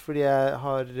kulturgrossist, fordi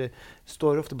jeg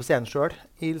står ofte på scenen selv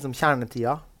i liksom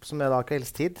kjernetida, som er da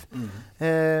kveldstid.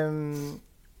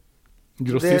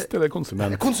 Grossist eller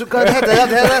konsument? Hva heter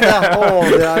det?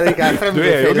 Det er ikke du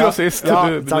er jo grossist,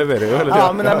 du leverer jo hele tiden.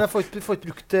 Ja, men jeg får ikke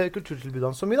brukt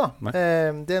kulturtilbudene så mye da.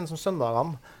 Det er en sånn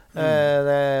søndagene.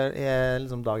 Det er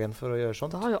liksom dagen for å gjøre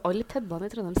sånt. Da har jo alle pubene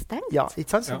i Trondheim stengt. Ja,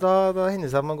 ikke sant? Så da hender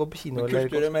det seg at man går på kino. Men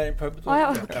kultur er mer enn pub.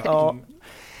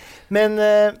 Men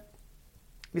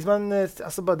hvis man,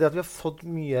 altså bare det at vi har fått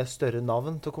mye større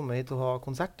navn til å komme hit og ha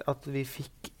konsert, at vi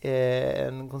fikk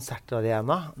en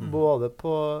konsertarena, både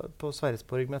på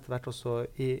Sverresborg, men etter hvert også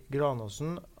i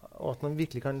Granåsen, og at man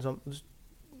virkelig kan liksom,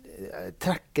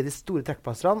 trekke de store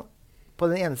trekkplasserne, på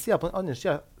den ene siden, på den andre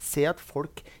siden, se at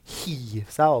folk hiver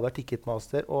seg over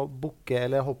Ticketmaster og booker,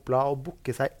 eller Hoppla, og booker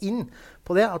seg inn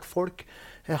på det. At folk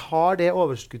har det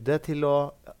overskuddet til å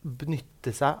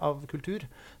benytte seg av kultur.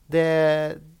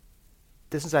 Det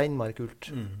Det synes jeg innmari kult.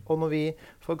 Og når vi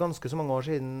for ganske så mange år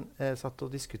siden satt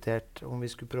og diskuterte om vi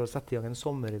skulle prøve å sette i gang en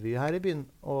sommerrevy her i byen,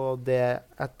 og det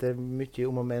etter mye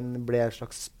om og men ble en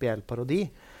slags spelparodi,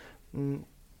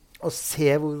 og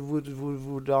se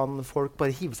hvordan folk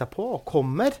bare hiver seg på og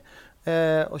kommer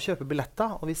og kjøper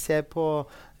billetter, og vi ser på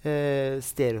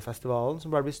Stereofestivalen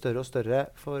som bare blir større og større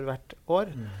for hvert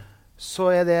år,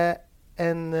 så det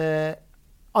en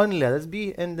annerledes by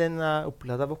enn den jeg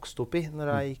opplevde jeg vokste opp i når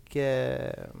jeg gikk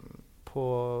på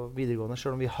videregående,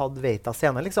 selv om vi hadde Veita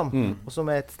scene, liksom, og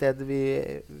som et sted vi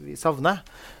savner.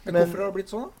 Men hvorfor har det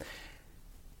blitt sånn da?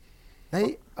 Nei,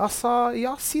 altså,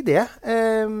 ja, si det.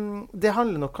 Det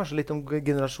handler nok kanskje litt om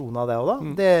generasjoner av det også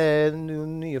da. Det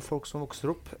nye folk som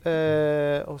vokser opp,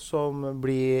 og som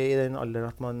blir i den alder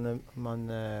at man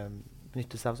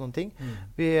benytte seg av sånne ting.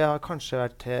 Vi har kanskje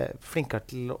vært flinkere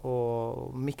til å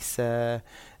mikse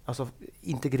altså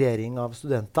integrering av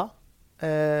studenter,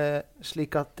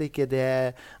 slik at det ikke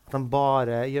at de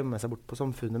bare gjemmer seg bort på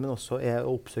samfunnet, men også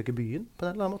å oppsøke byen på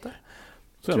en eller annen måte.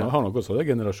 Så har nok også det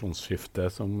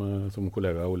generasjonsskiftet som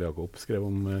kollega Ole Jakob skrev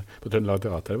om på Trøndelag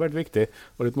Teater vært viktig.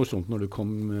 Det var litt morsomt når du kom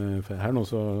her nå,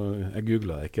 så jeg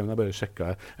googlet det ikke, men jeg bare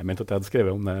sjekket. Jeg mente at jeg hadde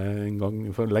skrevet om det en gang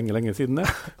for lenge siden.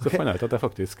 Så fant jeg ut at jeg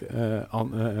faktisk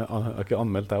ikke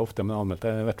anmeldte det ofte, men anmeldte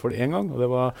det i hvert fall en gang. Og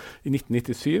det var i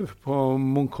 1997 på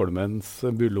Munkholmens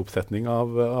bulloppsetning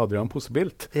av Adrian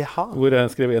Possebilt, hvor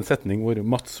jeg skrev en setning hvor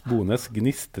Mats Bones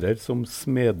gnistrer som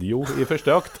smedjo i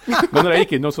første akt. Men når jeg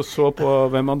gikk inn og så på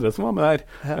hvem andre som var med der,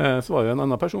 så var jo en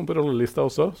annen person på rollelista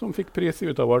også, som fikk pris i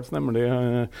Youth Awards, nemlig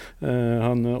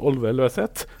han Olve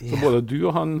Løseth. Så både du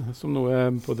og han, som nå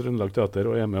på Trøndelag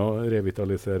Teater og med å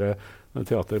revitalisere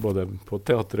teater både på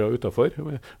teatret og utenfor,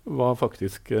 var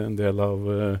faktisk en del av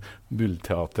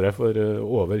Bullteatret for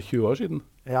over 20 år siden.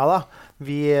 Ja da,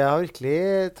 vi har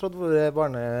virkelig trådt våre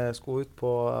barnesko ut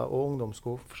på, og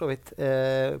ungdomssko for så vidt,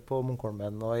 på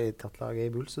Munkholmen og i teaterlaget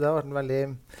i Bull, så det har vært en veldig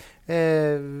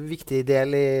viktig del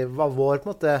av vår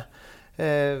på en måte,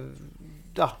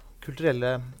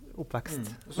 kulturelle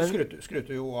oppvekst. Så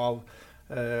skryter du jo av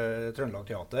Trøndelag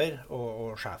Teater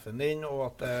og sjefen din, og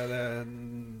at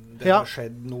det har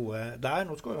skjedd noe der.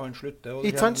 Nå skal jo han slutte. Og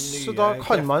så da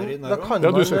kan man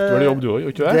du søkte vel jobb du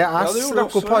også, ikke det? Det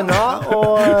strakk opp hånda.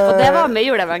 Og det var med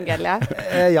juleevangeliet.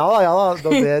 Ja da.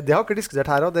 Det har ikke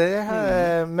diskutert her.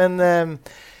 Men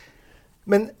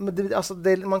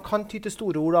man kan ty til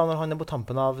store ord da, når han på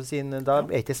tampen av sin, da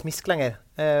ikke smisk lenger.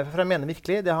 For jeg mener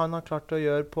virkelig, det han har klart å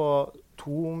gjøre på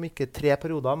 2, om ikke 3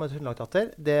 perioder med Trøndelag Teater,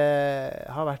 det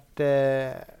har vært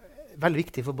veldig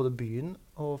viktig for både byen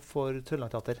og for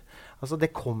Trøndelag Teater. Altså, det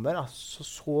kommer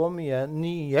så mye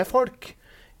nye folk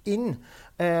inn,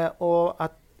 og jeg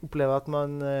opplever at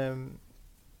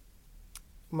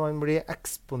man blir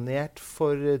eksponert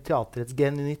for teaterets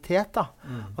genuinitet.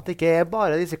 At det ikke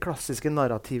bare disse klassiske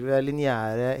narrative,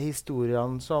 lineære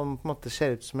historiene som på en måte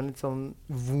ser ut som en litt sånn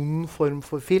vond form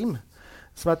for film,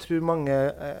 som jeg tror mange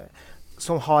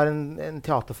som har en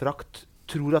teaterforakt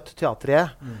tror at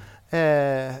teateret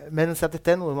men at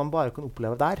dette noe man bare kan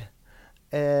oppleve der.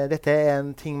 Dette en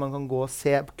ting man kan gå og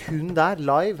se kun der,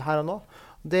 live, her og nå.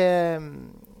 Det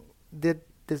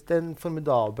er en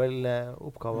formidabel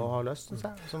oppgave å ha løst, synes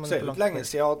jeg. Så er det lenge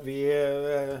siden at vi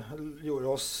gjorde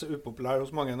oss upopulære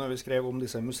hos mange når vi skrev om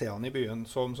disse museene i byen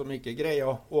som ikke greier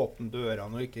å åpne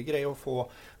dørene og ikke greier å få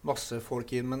masse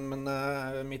folk inn. Men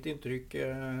mitt inntrykk,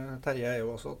 Terje,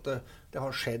 jo også at det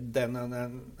har skjedd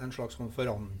en slags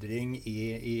forandring i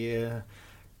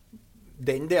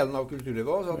den delen av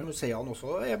kulturlivet, altså at museene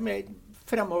også mer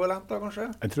fremoverlent da, kanskje?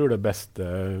 Jeg tror det beste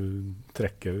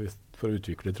trekket for å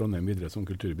utvikle Trondheim videre som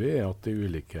kulturby er at de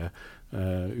ulike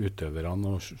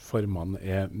utøverne og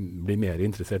formene blir mer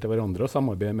interessert i hverandre og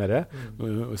samarbeider mer.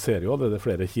 Vi ser jo det er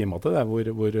flere kimer til det,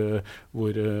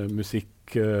 hvor musikk,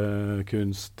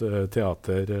 kunst,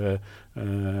 teater,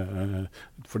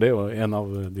 for det er jo en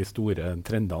av de store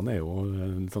trendene er jo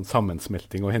en sånn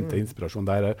sammensmelting og hente inspirasjon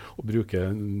der og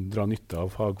dra nytte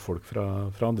av fagfolk fra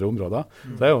andre områder.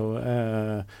 Så det er jo,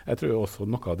 jeg tror også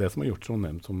noe av det som har gjort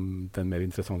Trondheim som en mer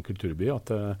interessant kulturby,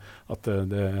 at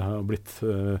det har blitt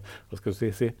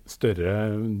større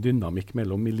dynamikk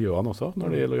mellom miljøene også når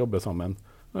det gjelder å jobbe sammen.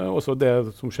 Også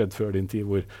det som skjedde før din tid,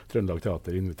 hvor Trøndelag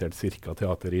Teater inviterte Cirka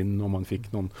Teater inn, og man fikk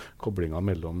noen koblinger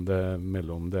mellom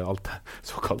det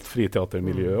såkalt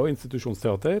friteatermiljøet og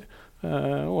institusjonsteater.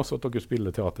 Og også at dere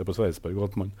spiller teater på Sverresborg, og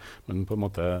at man på en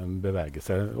måte beveger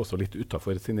seg også litt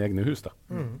utenfor sine egne hus. Da.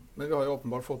 Men vi har jo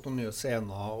åpenbart fått noen nye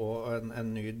scener og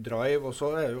en ny drive, og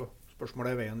så er jo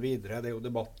spørsmålet veien videre. Det er jo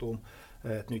debatt om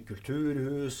et nytt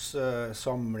kulturhus,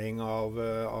 samling av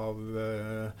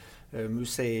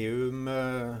museum.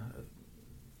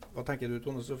 Hva tenker du,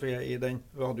 Tone Sofie, i den?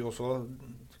 Vi hadde jo også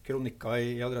kronikker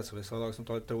i Adresseavisen i dag som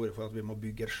tar til ord for at vi må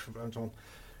bygge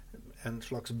en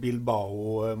slags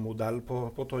Bilbao-modell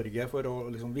på torget for å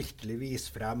liksom virkelig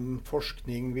vise frem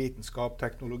forskning, vitenskap,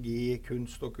 teknologi,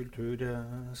 kunst og kultur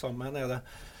sammen.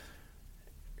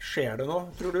 Skjer det nå,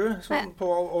 tror du, sånn på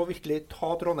å virkelig ta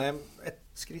Trondheim et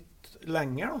skritt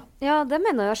lenger da? Ja, det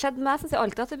mener jeg har skjedd, men jeg synes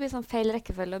alltid at det blir sånn feil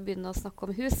rekkefølge å begynne å snakke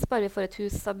om hus. Bare vi får et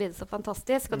hus, så blir det så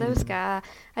fantastisk. Og det husker jeg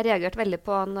reagerte veldig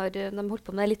på når de holdt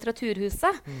på med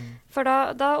Litteraturhuset. For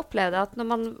da opplevde jeg at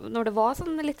når det var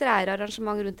sånn litterære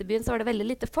arrangement rundt i byen, så var det veldig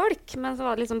lite folk. Men så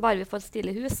var det liksom bare vi får et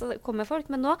stilig hus, så kommer folk.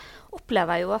 Men nå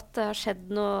opplever jeg jo at det har skjedd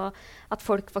noe, at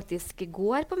folk faktisk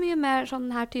går på mye mer sånn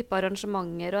her type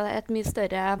arrangementer, og et mye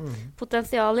større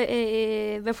potensial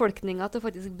i befolkningen til å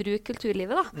faktisk bruke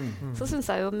kulturlivet da. Så synes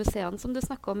jeg jo museene som du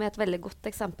snakket om er et veldig godt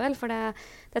eksempel, for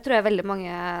det tror jeg veldig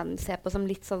mange ser på som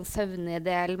litt sånn søvnig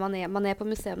del. Man er på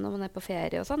museum når man er på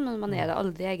ferie og sånn, men man er det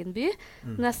aldri i egen by.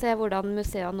 Når jeg ser hvordan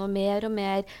museene nå mer og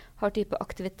mer har type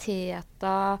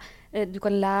aktiviteter, du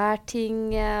kan lære ting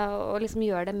og liksom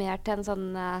gjøre det mer til en sånn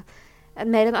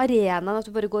mer en arena enn at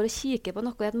du bare går og kikker på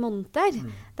noe i et monter.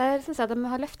 Der synes jeg de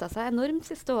har løftet seg enormt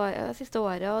siste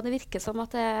året, og det virker som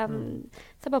at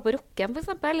se bare på Rocken for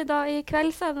eksempel, i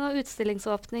kveld så er det noe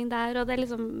utstillingsåpning der, og det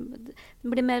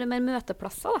blir mer og mer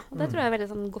møteplasser da. Og det tror jeg er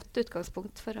veldig sånn godt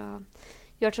utgangspunkt for å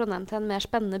gjøre Trondheim til en mer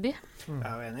spennende by. Jeg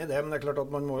er enig i det, men det er klart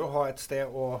at man må jo ha et sted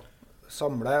å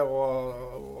samle,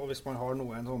 og hvis man har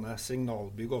noen sånne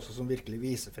signalbygg også som virkelig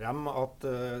viser frem at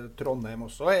Trondheim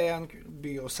også er en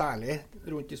by, og særlig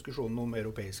rundt diskusjonen om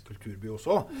europeisk kulturby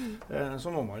også,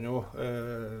 så må man jo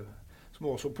så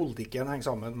må også politikken henge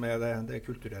sammen med det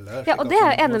kulturelle. Ja, og det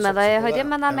er jeg enig med deg, Harry,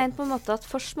 men jeg mener på en måte at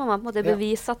først må man på en måte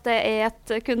bevise at det er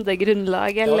et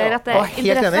kundegrunnlag, eller at det er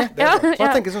interesse. Helt enig. Jeg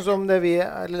tenker sånn som det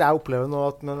jeg opplever nå,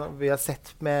 at vi har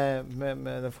sett med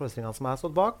den forestillingen som jeg har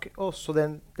stått bak, også det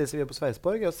som vi gjør på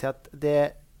Sverresborg, er å se at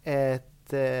det er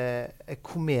et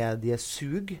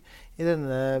komediesug i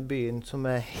denne byen som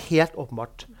er helt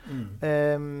åpenbart.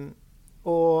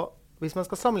 Og hvis man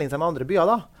skal sammenligne seg med andre byer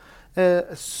da,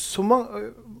 så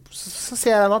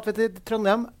ser jeg at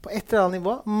Trondheim på et eller annet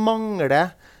nivå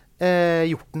mangler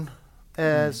hjorten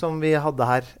som vi hadde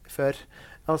her før.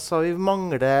 Altså, vi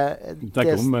mangler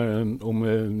Tenk om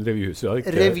revyhuset, og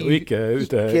ikke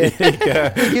ute.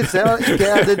 Ikke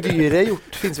det dyret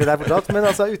hjort finnes vel der fortsatt, men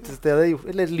altså utestedet,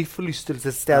 eller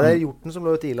forlystelsesstedet hjorten som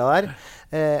lå ute i Ila der.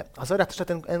 Altså rett og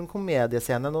slett en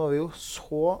komediescene. Nå er vi jo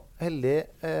så heldige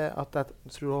at jeg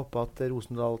tror og håper at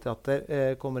Rosendal Teater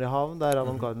kommer i havn, der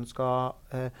Avantgarden skal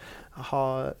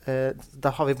da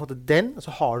har vi på en måte den, og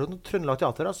så har du noen Trøndelag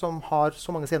Teater da, som har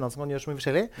så mange scener som kan gjøre så mye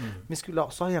forskjellig. Vi skulle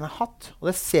også gjerne hatt, og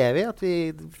det ser vi at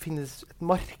vi finnes et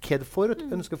marked for, et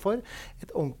ønske for,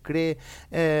 et ordentlig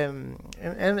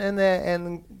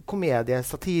en komedie,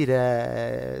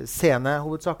 satire-scene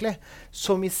hovedsakelig,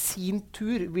 som i sin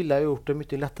tur ville gjort det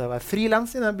mye lettere å være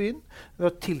frilans i denne byen,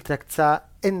 ved å tiltrekke seg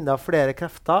enda flere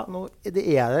krefter. Nå det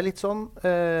litt sånn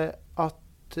at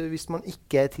hvis man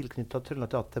ikke er tilknyttet Trøndelag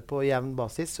Teater på jevn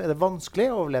basis, så er det vanskelig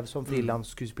å overleve som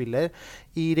frilansskuespiller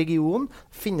i regionen.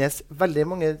 Det finnes veldig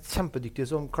mange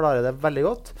kjempedyktige som klarer det veldig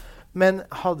godt, men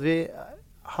hadde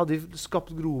vi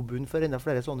skapt grobunn for enda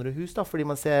flere sånne hus, da, fordi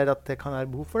man ser at det kan være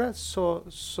behov for det, så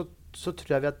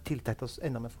tror jeg vi har tiltekt oss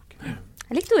enda mer folk.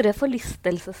 Jeg likte ordet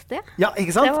forlystelsessted. Ja,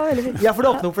 ikke sant? Det var veldig fint. Ja, for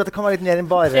det åpner opp for at det kan være litt mer enn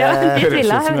bare... Høres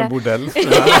ut som en bordell.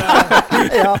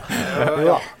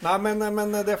 Nei,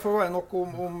 men det får være nok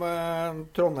om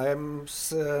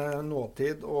Trondheims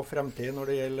nåtid og fremtid når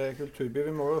det gjelder kulturby.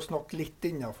 Vi må jo snakke litt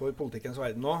innenfor politikkens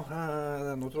verden nå.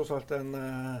 Det er nå tross alt en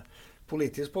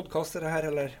politisk podcast det her,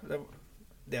 eller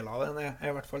del av den er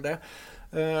i hvert fall det.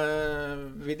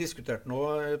 Vi diskuterte nå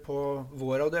på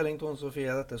vår avdeling, Tone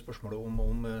Sofie, dette spørsmålet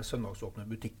om søndagsåpne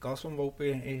butikker som var oppe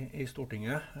i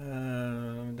Stortinget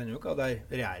denne uka, der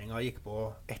regjeringen gikk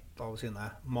på ett av sine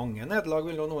mange nederlag,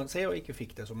 vil noen si, og ikke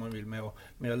fikk det som man vil med å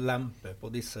lempe på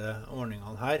disse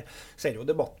ordningene her. Ser jo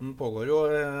debatten pågår jo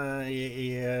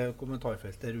i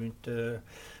kommentarfeltet rundt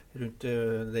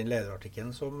den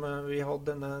lederartikkelen som vi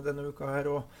hadde denne uka her,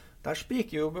 og der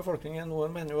spriker jo befolkningen.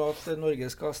 Noen mener jo at Norge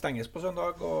skal stenges på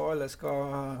søndag, og alle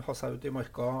skal ha seg ut i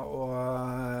marka og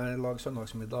lage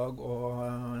søndagsmiddag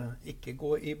og ikke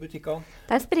gå i butikkene.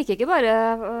 Der spriker ikke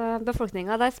bare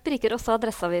befolkningen, der spriker også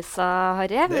Adresseavisen,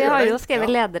 Harry. Vi har jo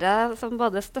skrevet ledere som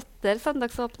både støtter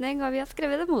søndagsåpning, og vi har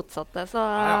skrevet det motsatte, så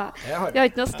vi har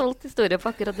ikke noe stolt historie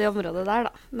på akkurat det området der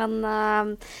da.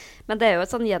 Men det er jo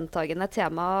et sånn gjentagende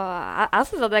tema, og jeg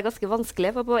synes at det er ganske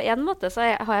vanskelig, for på en måte så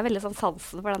har jeg veldig sånn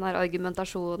sansen for denne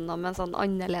argumentasjonen om en sånn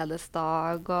annerledes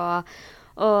dag,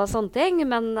 og sånne ting.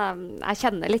 Men jeg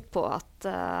kjenner litt på at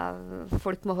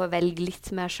folk må velge litt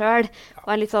mer selv, og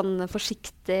en litt sånn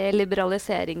forsiktig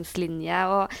liberaliseringslinje.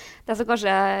 Og det som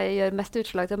kanskje gjør mest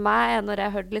utslag til meg, er når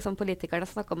jeg hørte liksom politikerne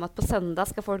snakke om at på søndag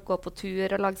skal folk gå på tur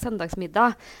og lage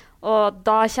søndagsmiddag. Og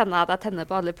da kjenner jeg at jeg tenner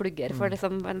på alle plugger. For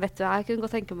liksom, vet du, jeg kunne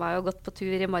godt tenke meg å gått på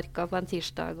tur i marka på en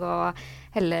tirsdag og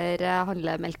heller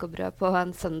handle melk og brød på en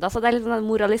søndag. Så det er litt sånn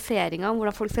moraliseringen om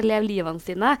hvordan folk skal leve livene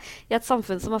sine i et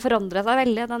samfunn som har forandret seg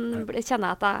veldig. Den kjenner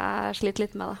jeg at jeg sliter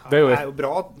litt med det. Det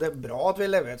er bra at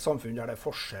vi lever i et samfunn der det er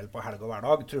forskjell på helg og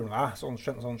hverdag, tror jeg,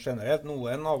 sånn generelt.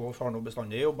 Noen av oss har nå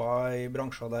bestandig jobbet i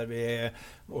bransjer der vi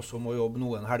også må jobbe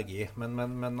noen helger,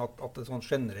 men at det er sånn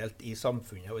generelt i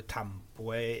samfunnet og i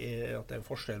tempoet, at det er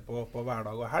forskjell på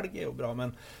hverdag og helg er jo bra,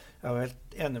 men jeg er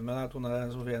helt enig med deg, Tone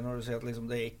Sofie, når du sier at liksom,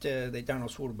 det er ikke Erna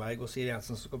Solberg og Siv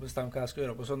Jensen som skal bestemme hva jeg skal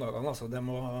gjøre på søndagene. Altså,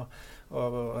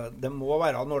 det må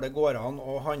være når det går an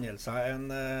å handle seg en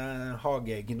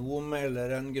hagegnom eller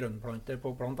en grønnplante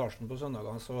på plantasjen på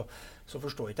søndagene, så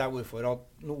forstår ikke jeg hvorfor at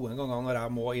noen ganger når jeg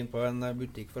må inn på en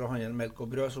butikk for å handle melk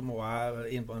og brød, så må jeg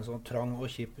inn på en sånn trang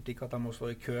og kjip butikk at jeg må stå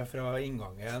i kø fra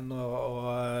inngangen og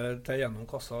til gjennom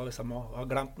kassa. Hvis jeg må ha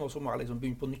glemt noe, så må jeg liksom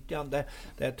begynne på nytt igjen.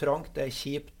 Det er trangt, det er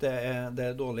kjipt, det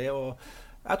er dårlig, og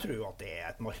jeg tror at det er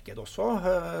et marked også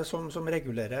som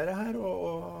regulerer det her,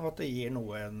 og at det gir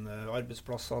noen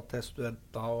arbeidsplasser til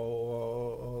studenter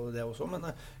og det også. Men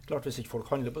klart, hvis ikke folk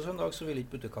handler på søndag, så vil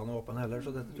ikke butikkene åpne heller,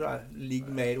 så det tror jeg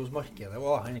ligger mer hos markedet enn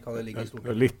hva det ligger i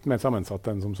Stortinget. Litt mer sammensatt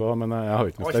enn som så, men jeg har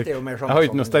ikke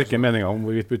noen sterke meninger om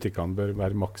hvorvidt butikkene bør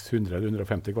være maks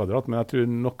 100-150 kvadrat, men jeg tror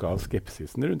noe av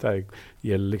skepsisen rundt det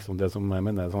gjelder liksom det som jeg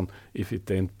mener sånn, if it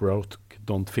ain't broke,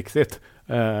 don't fix it.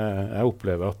 Jeg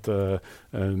opplever at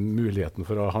muligheten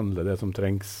for å handle det som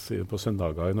trengs på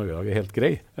søndager i Norge er helt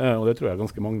grei, og det tror jeg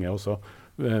ganske mange også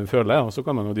føler jeg. Og så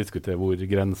kan man jo diskutere hvor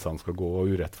grensene skal gå og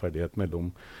urettferdighet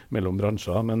mellom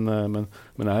bransjer, men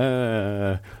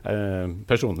jeg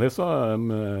personlig så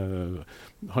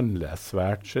handler jeg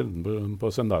svært sjelden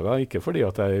på søndager, ikke fordi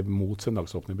at jeg er mot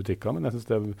søndagsåpne butikker, men jeg synes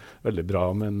det er veldig bra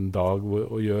med en dag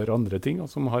å gjøre andre ting, og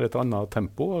som har et annet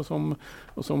tempo, og som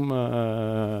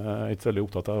er ikke veldig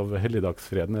opptatt av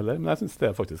helligdagsfreden heller, men jeg synes det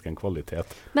er faktisk en kvalitet.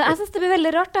 Men jeg synes det blir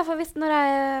veldig rart, da, for når jeg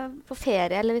er på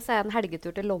ferie, eller hvis jeg er en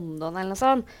helgetur til London, eller noe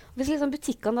sånt, hvis liksom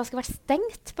butikkene da skulle vært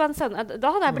stengt på en søndag, da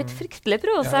hadde jeg blitt fryktelig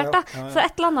provosert, da. Så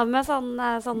et eller annet med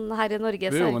sånn her i Norge.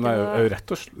 Jo, men det er jo rett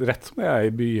som det er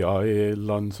i byer, i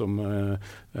land som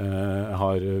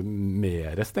har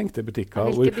mer stengte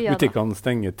butikker, hvor butikkene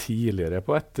stenger tidligere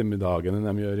på ettermiddagen enn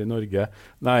de gjør i Norge.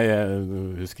 Nei, jeg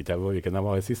husker ikke hvilken jeg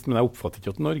var i sist, men jeg oppfatter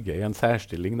ikke at Norge er i en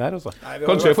særstilling der, altså.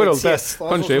 Kanskje i forhold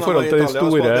til de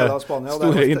store Det er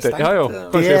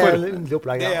underlig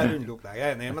opplegg. Det er underlig opplegg, jeg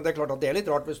er enig, men det er klart at det er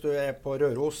litt rart hvis du er på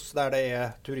Røros, der det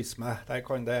er turisme. Der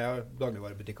kan det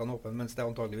dagligvarebutikkene åpne, mens det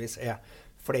antageligvis er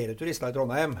flere turister i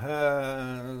Trondheim.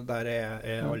 Der er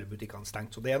alle butikkene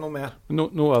stengt, så det er noe med.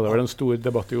 Nå er det vel en stor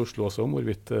debatt i Oslo også om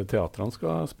hvorvidt teatrene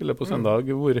skal spille på søndag,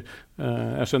 hvor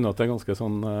jeg skjønner at det er ganske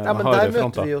sånn harde fronter. Der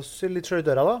møter vi oss litt selv i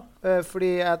døra da,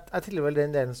 fordi jeg tilhører vel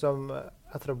den delen som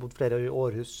etter å ha bodd flere år i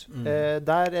Århus.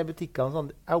 Der er butikkene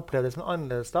sånn, jeg opplevde det som en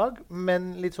annerledes dag, men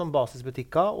litt sånn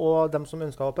basisbutikker, og de som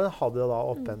ønsket å åpne, hadde da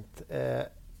åpent,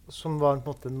 som var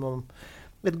på en måte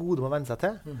et gode man venne seg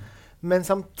til. Men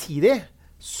samtidig,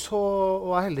 så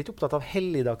var jeg heller ikke opptatt av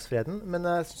helligdagsfreden, men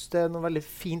jeg synes det er noe veldig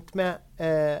fint med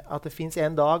at det finnes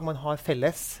en dag man har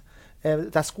felles,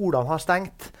 der skolene har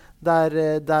stengt, der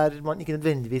man ikke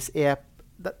nødvendigvis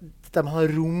der man har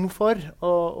rom for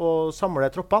å samle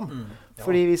troppene.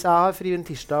 Fordi hvis jeg har fri en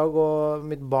tirsdag og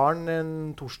mitt barn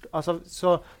en torsdag, altså,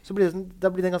 så blir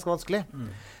det ganske vanskelig.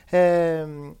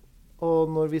 Og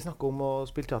når vi snakker om å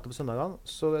spille teater på søndagene,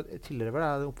 så tilhører vel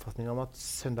jeg oppfatningen om at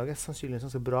søndag er sannsynligvis en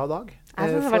ganske bra dag. Jeg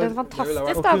synes det har vært en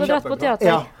fantastisk dag å dra på teater.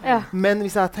 Ja. Men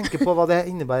hvis jeg tenker på hva det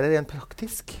innebærer rent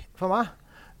praktisk for meg,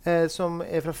 som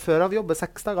er fra før av jobber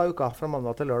 6 dager i uka, fra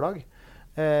mandag til lørdag,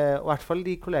 og i hvert fall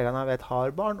de kollegene jeg vet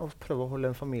har barn, og prøver å holde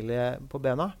en familie på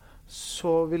bena,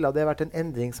 så ville det vært en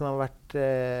endring som har vært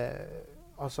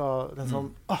at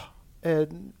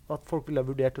folk ville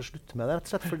ha vurdert å slutte med det, rett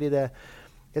og slett, fordi det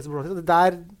er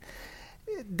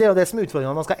jo det som er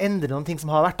utfordringen, man skal endre noen ting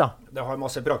som har vært da. Det har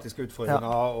masse praktiske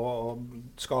utfordringer, og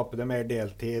skape det mer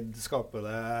deltid, skape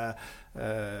det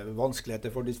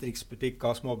vanskeligheter for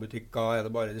distriktsbutikker, småbutikker, det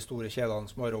bare de store kjedene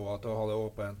som har råd til å ha det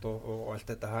åpent og alt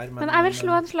dette her. Men jeg vil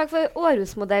slå en slag for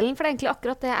Århus-modellen, for det er egentlig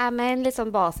akkurat det jeg mener, litt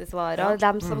sånn basisvarer,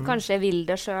 dem som kanskje vil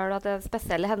det selv, at det er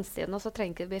spesielle hensyn, og så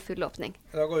trenger det ikke bli full åpning.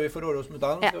 Da går vi for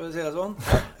Århus-modellen, skal vi si det sånn?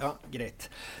 Ja, greit.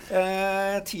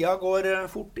 Tida går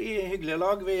fort i hyggelige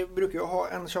lag. Vi bruker jo å ha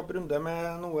en kjapp runde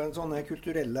med noen sånne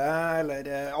kulturelle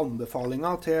eller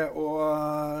anbefalinger til å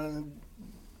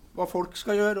hva folk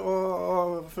skal gjøre,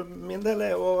 og for min del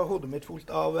er jo hodet mitt fullt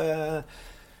av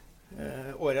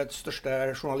årets største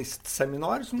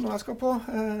journalistseminar som jeg skal på,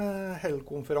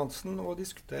 Hell-konferansen, og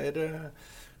diskutere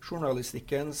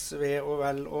journalistikkens ve og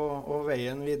vel og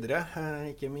veien videre,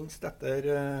 ikke minst etter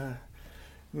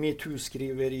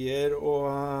MeToo-skriverier og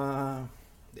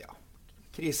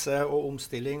krise og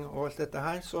omstilling og alt dette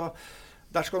her, så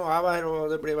der skal jeg være, og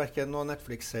det blir hverken noen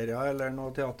Netflix-serier eller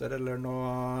noe teater eller noe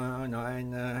annet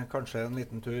enn kanskje en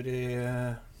liten tur i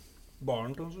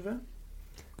baren, Tone Sofie.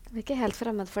 Vi er ikke helt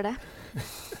fremmed for det.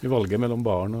 I valget mellom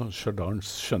baren og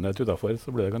Stjørdals skjønnhet utenfor,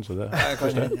 så blir det kanskje det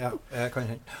første. Jeg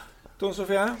kan hende. Tone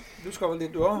Sofie, du skal vel dit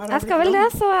du også? Jeg skal vel det,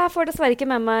 så jeg får dessverre ikke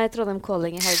med meg Trondheim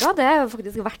Calling i helga. Det er jo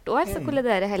faktisk hvert år, så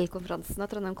kolliderer Hell-konferansen og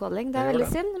Trondheim Calling. Det er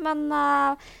veldig synd, men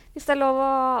hvis det er lov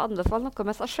å anbefale noe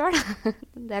med seg selv,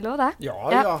 det er lov det.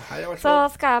 Ja. Så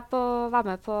skal jeg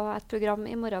være med på et program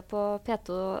i morgen på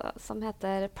P2 som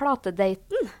heter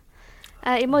Platedaten.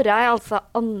 I morgen er altså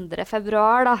 2.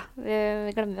 februar, da.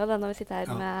 Vi glemmer jo det når vi sitter her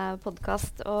med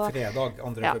podcast. Fredag 2.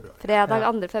 februar. Fredag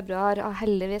 2. februar. Og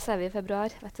heldigvis er vi i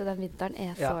februar. Vet du, den vinteren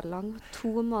er så lang.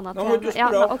 2 måneder til.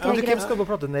 Hvem skal du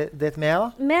prate det med, da?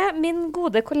 Med min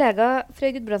gode kollega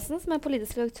Frøy Gudbrandsen, som er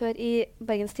politisk redaktør i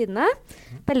Bergens Tidende.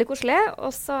 Veldig koselig.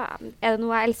 Og så er det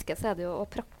noe jeg elsker, så er det jo å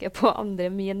prakke på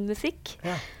andre min musikk.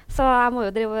 Så jeg må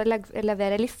jo drive og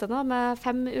levere liste nå med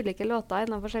 5 ulike låter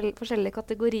innen forskjellige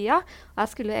kategorier. Og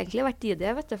jeg skulle jo egentlig vært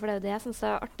DJ, vet du, for det er jo det jeg synes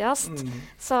er artigst.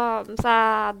 Så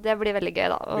det blir veldig gøy,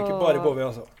 da. Ikke bare Bowie,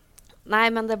 altså?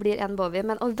 Nei, men det blir en Bowie.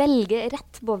 Men å velge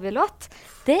rett Bowie-låt,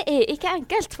 det er ikke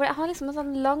enkelt. For jeg har liksom en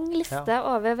sånn lang liste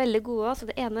over veldig gode. Så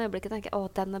det ene øyeblikket tenker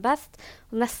jeg, den er best.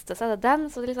 Og neste så er det den.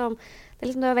 Så det er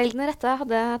liksom det å velge den rette. Jeg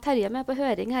hadde Terje med på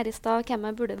høring her i stad, hvem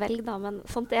jeg burde velge da. Men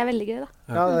sånt er veldig gøy, da.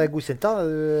 Ja, det er godkjent da.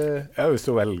 Jeg har lyst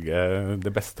til å velge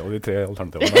det beste av de 3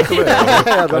 alternativene.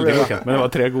 Veldig godkjent, men det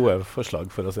var 3 gode forslag,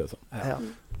 for å si det sånn.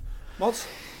 Mats?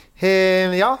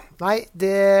 Nei,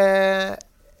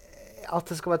 at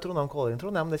det skal være Trondheim Calling, det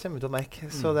kommer vi til å merke.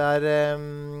 Så der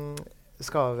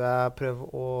skal jeg prøve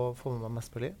å få med meg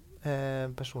mest mulig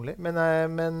personlig. Men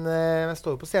jeg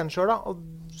står jo på scenen selv, da. Og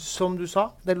som du sa,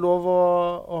 det er lov å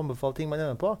anbefale ting man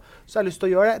er med på. Så jeg har lyst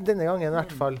til å gjøre det denne gangen i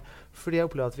hvert fall. Fordi jeg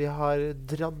opplever at vi har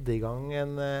dratt i gang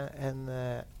en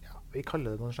vi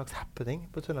kaller det noen slags happening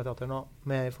på Trøndelag Teater nå,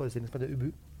 med forestilling som heter Ubu.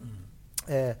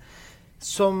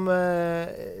 Som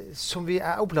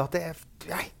jeg opplever at det er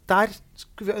der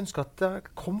skulle vi ønske at det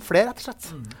kom flere, rett og slett.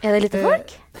 Er det litt folk?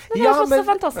 Det har fått så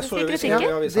fantastiske kritikker.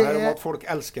 Jeg så her om at folk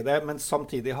elsker det, men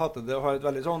samtidig hater det og har et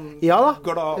veldig sånn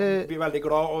blir veldig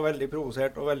glad og veldig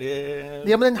provosert og veldig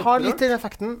men den har litt den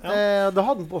effekten. Det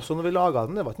hadde den også når vi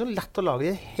laget den. Det var ikke noe lett å lage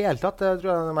det i hele tatt. Det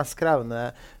tror jeg er den mest krevende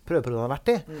prøveperioden har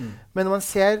vært i. Men når man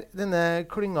ser denne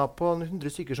klynga på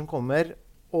 100 stykker som kommer,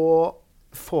 og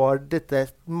får dette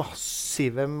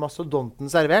massive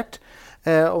mastodonten servert,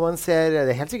 og man ser,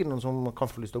 det er helt sikkert noen som kan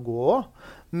få lyst til å gå også,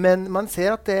 men man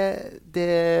ser at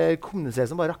det kommuniserer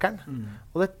som bare rakkeren.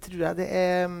 Og det tror jeg det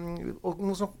er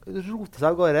noe som roter seg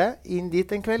av gårde inn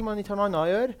dit en kveld man ikke har noe annet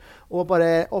å gjøre, og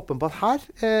bare åpen på at her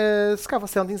skal jeg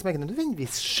få se noen ting som jeg ikke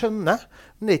nødvendigvis skjønner,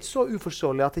 men det er ikke så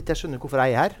uforståelig at jeg ikke skjønner hvorfor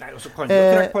jeg er her. Nei, og så kan du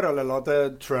trekke paralleller til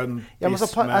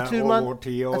Trumpisme og vår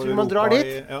tid og Europa. Man drar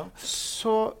dit,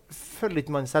 så føler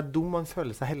ikke man seg dum, man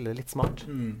føler seg heller litt smart.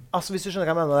 Altså, hvis du skjønner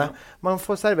hva jeg mener med det. Man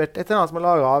får servert et eller annet som er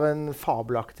laget av en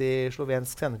fabelaktig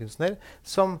slovensk scenekunstner,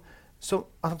 som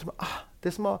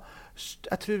det som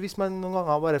jeg tror hvis man noen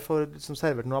ganger bare får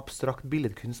servert noe abstrakt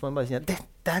billedkunst, man bare kjenner, det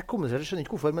der kommer det seg, jeg skjønner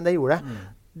ikke hvorfor, men det gjorde det.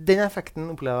 Den effekten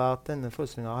opplever jeg at denne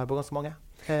forestillingen har på ganske mange.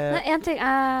 En ting,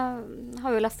 jeg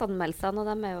har jo lest anmeldelsene,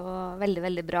 og de er jo veldig,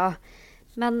 veldig bra.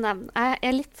 Men jeg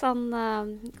er litt sånn,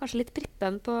 kanskje litt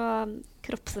prippen på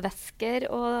kroppsvæsker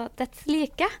og dets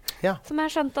like, som jeg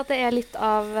har skjønt at det er litt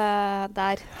av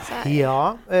der.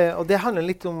 Og det handler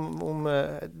litt om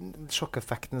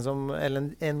sjokkeffekten eller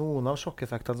noen av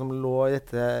sjokkeffektene som lå i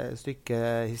dette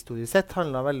stykket historisk sett,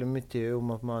 handler veldig mye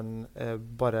om at man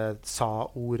bare sa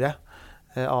ordet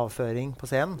avføring på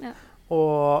scenen,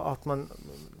 og at man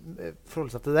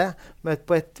forholder seg til det. Men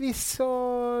på et vis så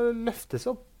løftes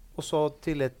opp og så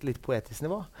til et litt poetisk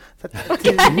nivå. Så jeg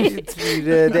tror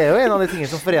det jo en av de tingene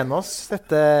som forener oss,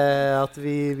 dette at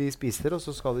vi spiser, og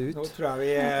så skal det ut. Nå tror jeg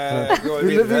vi går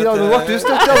videre. Nå ble du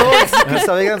støtt, nå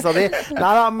pusset vi grensa di.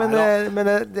 Neida, men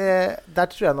der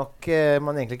tror jeg nok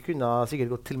man egentlig kunne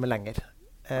sikkert gått til med lenger.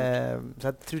 Så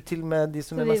jeg tror til med de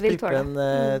som mest prippen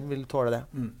vil tåle det.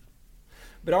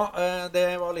 Bra,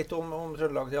 det var litt om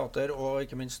Trøndelag Teater og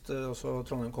ikke minst også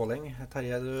Trondheim Calling.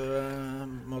 Terje, du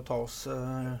må ta oss ut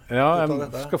av dette. Ja,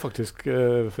 jeg skal faktisk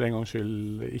for en gangs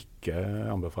skyld ikke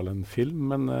anbefale en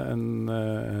film, men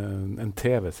en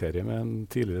TV-serie med en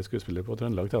tidligere skuespiller på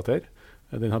Trøndelag Teater.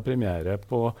 Den har premiere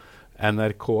på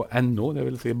NRK.no, det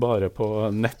vil si bare på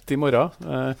nett i morgen.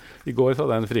 I går så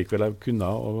hadde jeg en frikveld jeg kunne,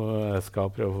 og jeg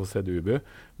skal prøve å få se Ubu.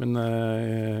 Men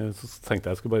så tenkte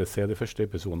jeg skulle bare se de første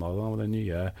episodene av den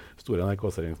nye store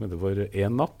NRK-serien som heter For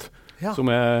en natt. Ja.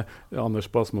 Som Anders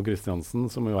Basmo Christiansen,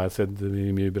 som jo har sett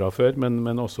mye bra før,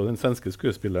 men også den svenske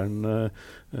skuespilleren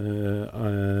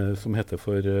som heter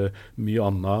for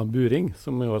Myanna Buring,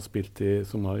 som jo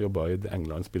har jobbet i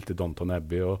England, spilt i Downton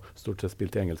Abbey og stort sett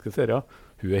spilt i engelske serier.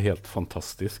 Hun helt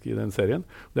fantastisk i den serien.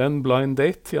 Det en blind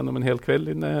date gjennom en hel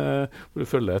kveld hvor du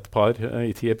følger et par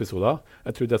i 10 episoder.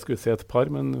 Jeg trodde jeg skulle se et par,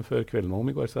 men før kvelden om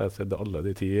i går så har jeg sett alle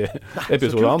de 10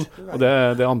 episodene. Og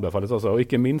det anbefales altså. Og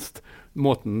ikke minst,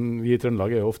 måten vi i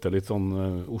Trøndelag jo ofte litt sånn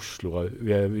Oslo.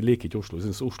 Vi liker ikke Oslo, vi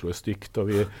synes Oslo stygt, og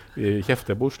vi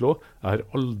kjefter på Oslo. Jeg har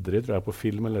aldri, tror jeg, på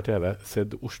film eller TV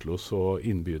sett Oslo så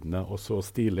innbydende og så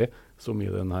stilig som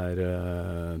i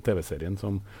denne TV-serien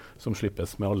som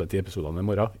slippes med alle 10 episodene i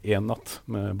morgen. En natt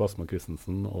med Basmo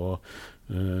Christensen og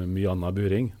Myanna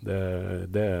Buring.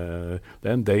 Det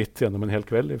en date gjennom en hel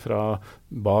kveld fra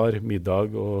bar,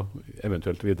 middag og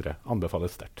eventuelt videre.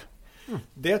 Anbefales sterkt.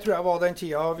 Det tror jeg var den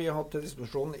tida vi har hatt til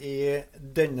diskusjon i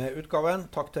denne utgaven.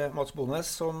 Takk til Mats Bones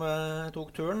som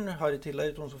tok turen. Harry Tiller,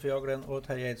 Trond Sofie Aglen og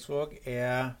Terje Eidsvåg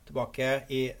tilbake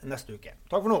i neste uke.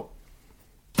 Takk for nå!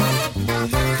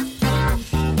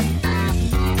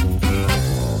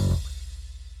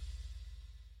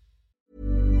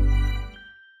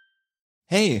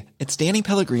 Hey, it's Danny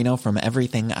Pellegrino from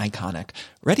Everything Iconic.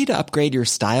 Ready to upgrade your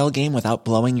style game without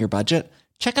blowing your budget?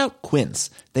 Check out Quince.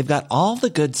 They've got all the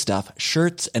good stuff,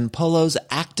 shirts and polos,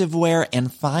 activewear,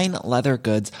 and fine leather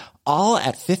goods, all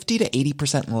at 50 to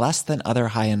 80% less than other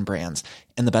high-end brands.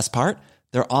 And the best part?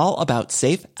 They're all about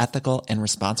safe, ethical, and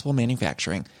responsible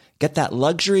manufacturing. Get that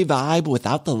luxury vibe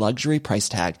without the luxury price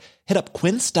tag. Hit up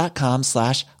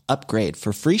quince.com/upgrade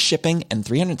for free shipping and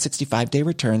 365-day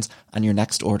returns on your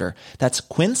next order. That's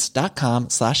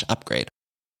quince.com/upgrade.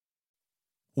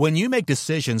 When you make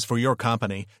decisions for your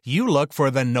company, you look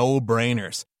for the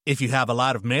no-brainers. If you have a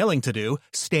lot of mailing to do,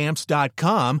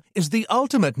 Stamps.com is the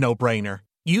ultimate no-brainer.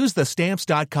 Use the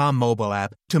Stamps.com mobile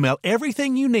app to mail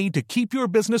everything you need to keep your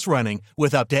business running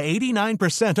with up to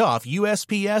 89% off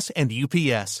USPS and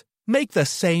UPS. Make the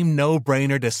same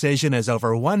no-brainer decision as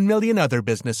over 1 million other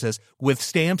businesses with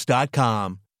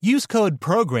Stamps.com. Use code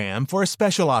PROGRAM for a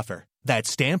special offer. That's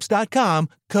Stamps.com,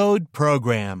 code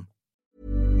PROGRAM.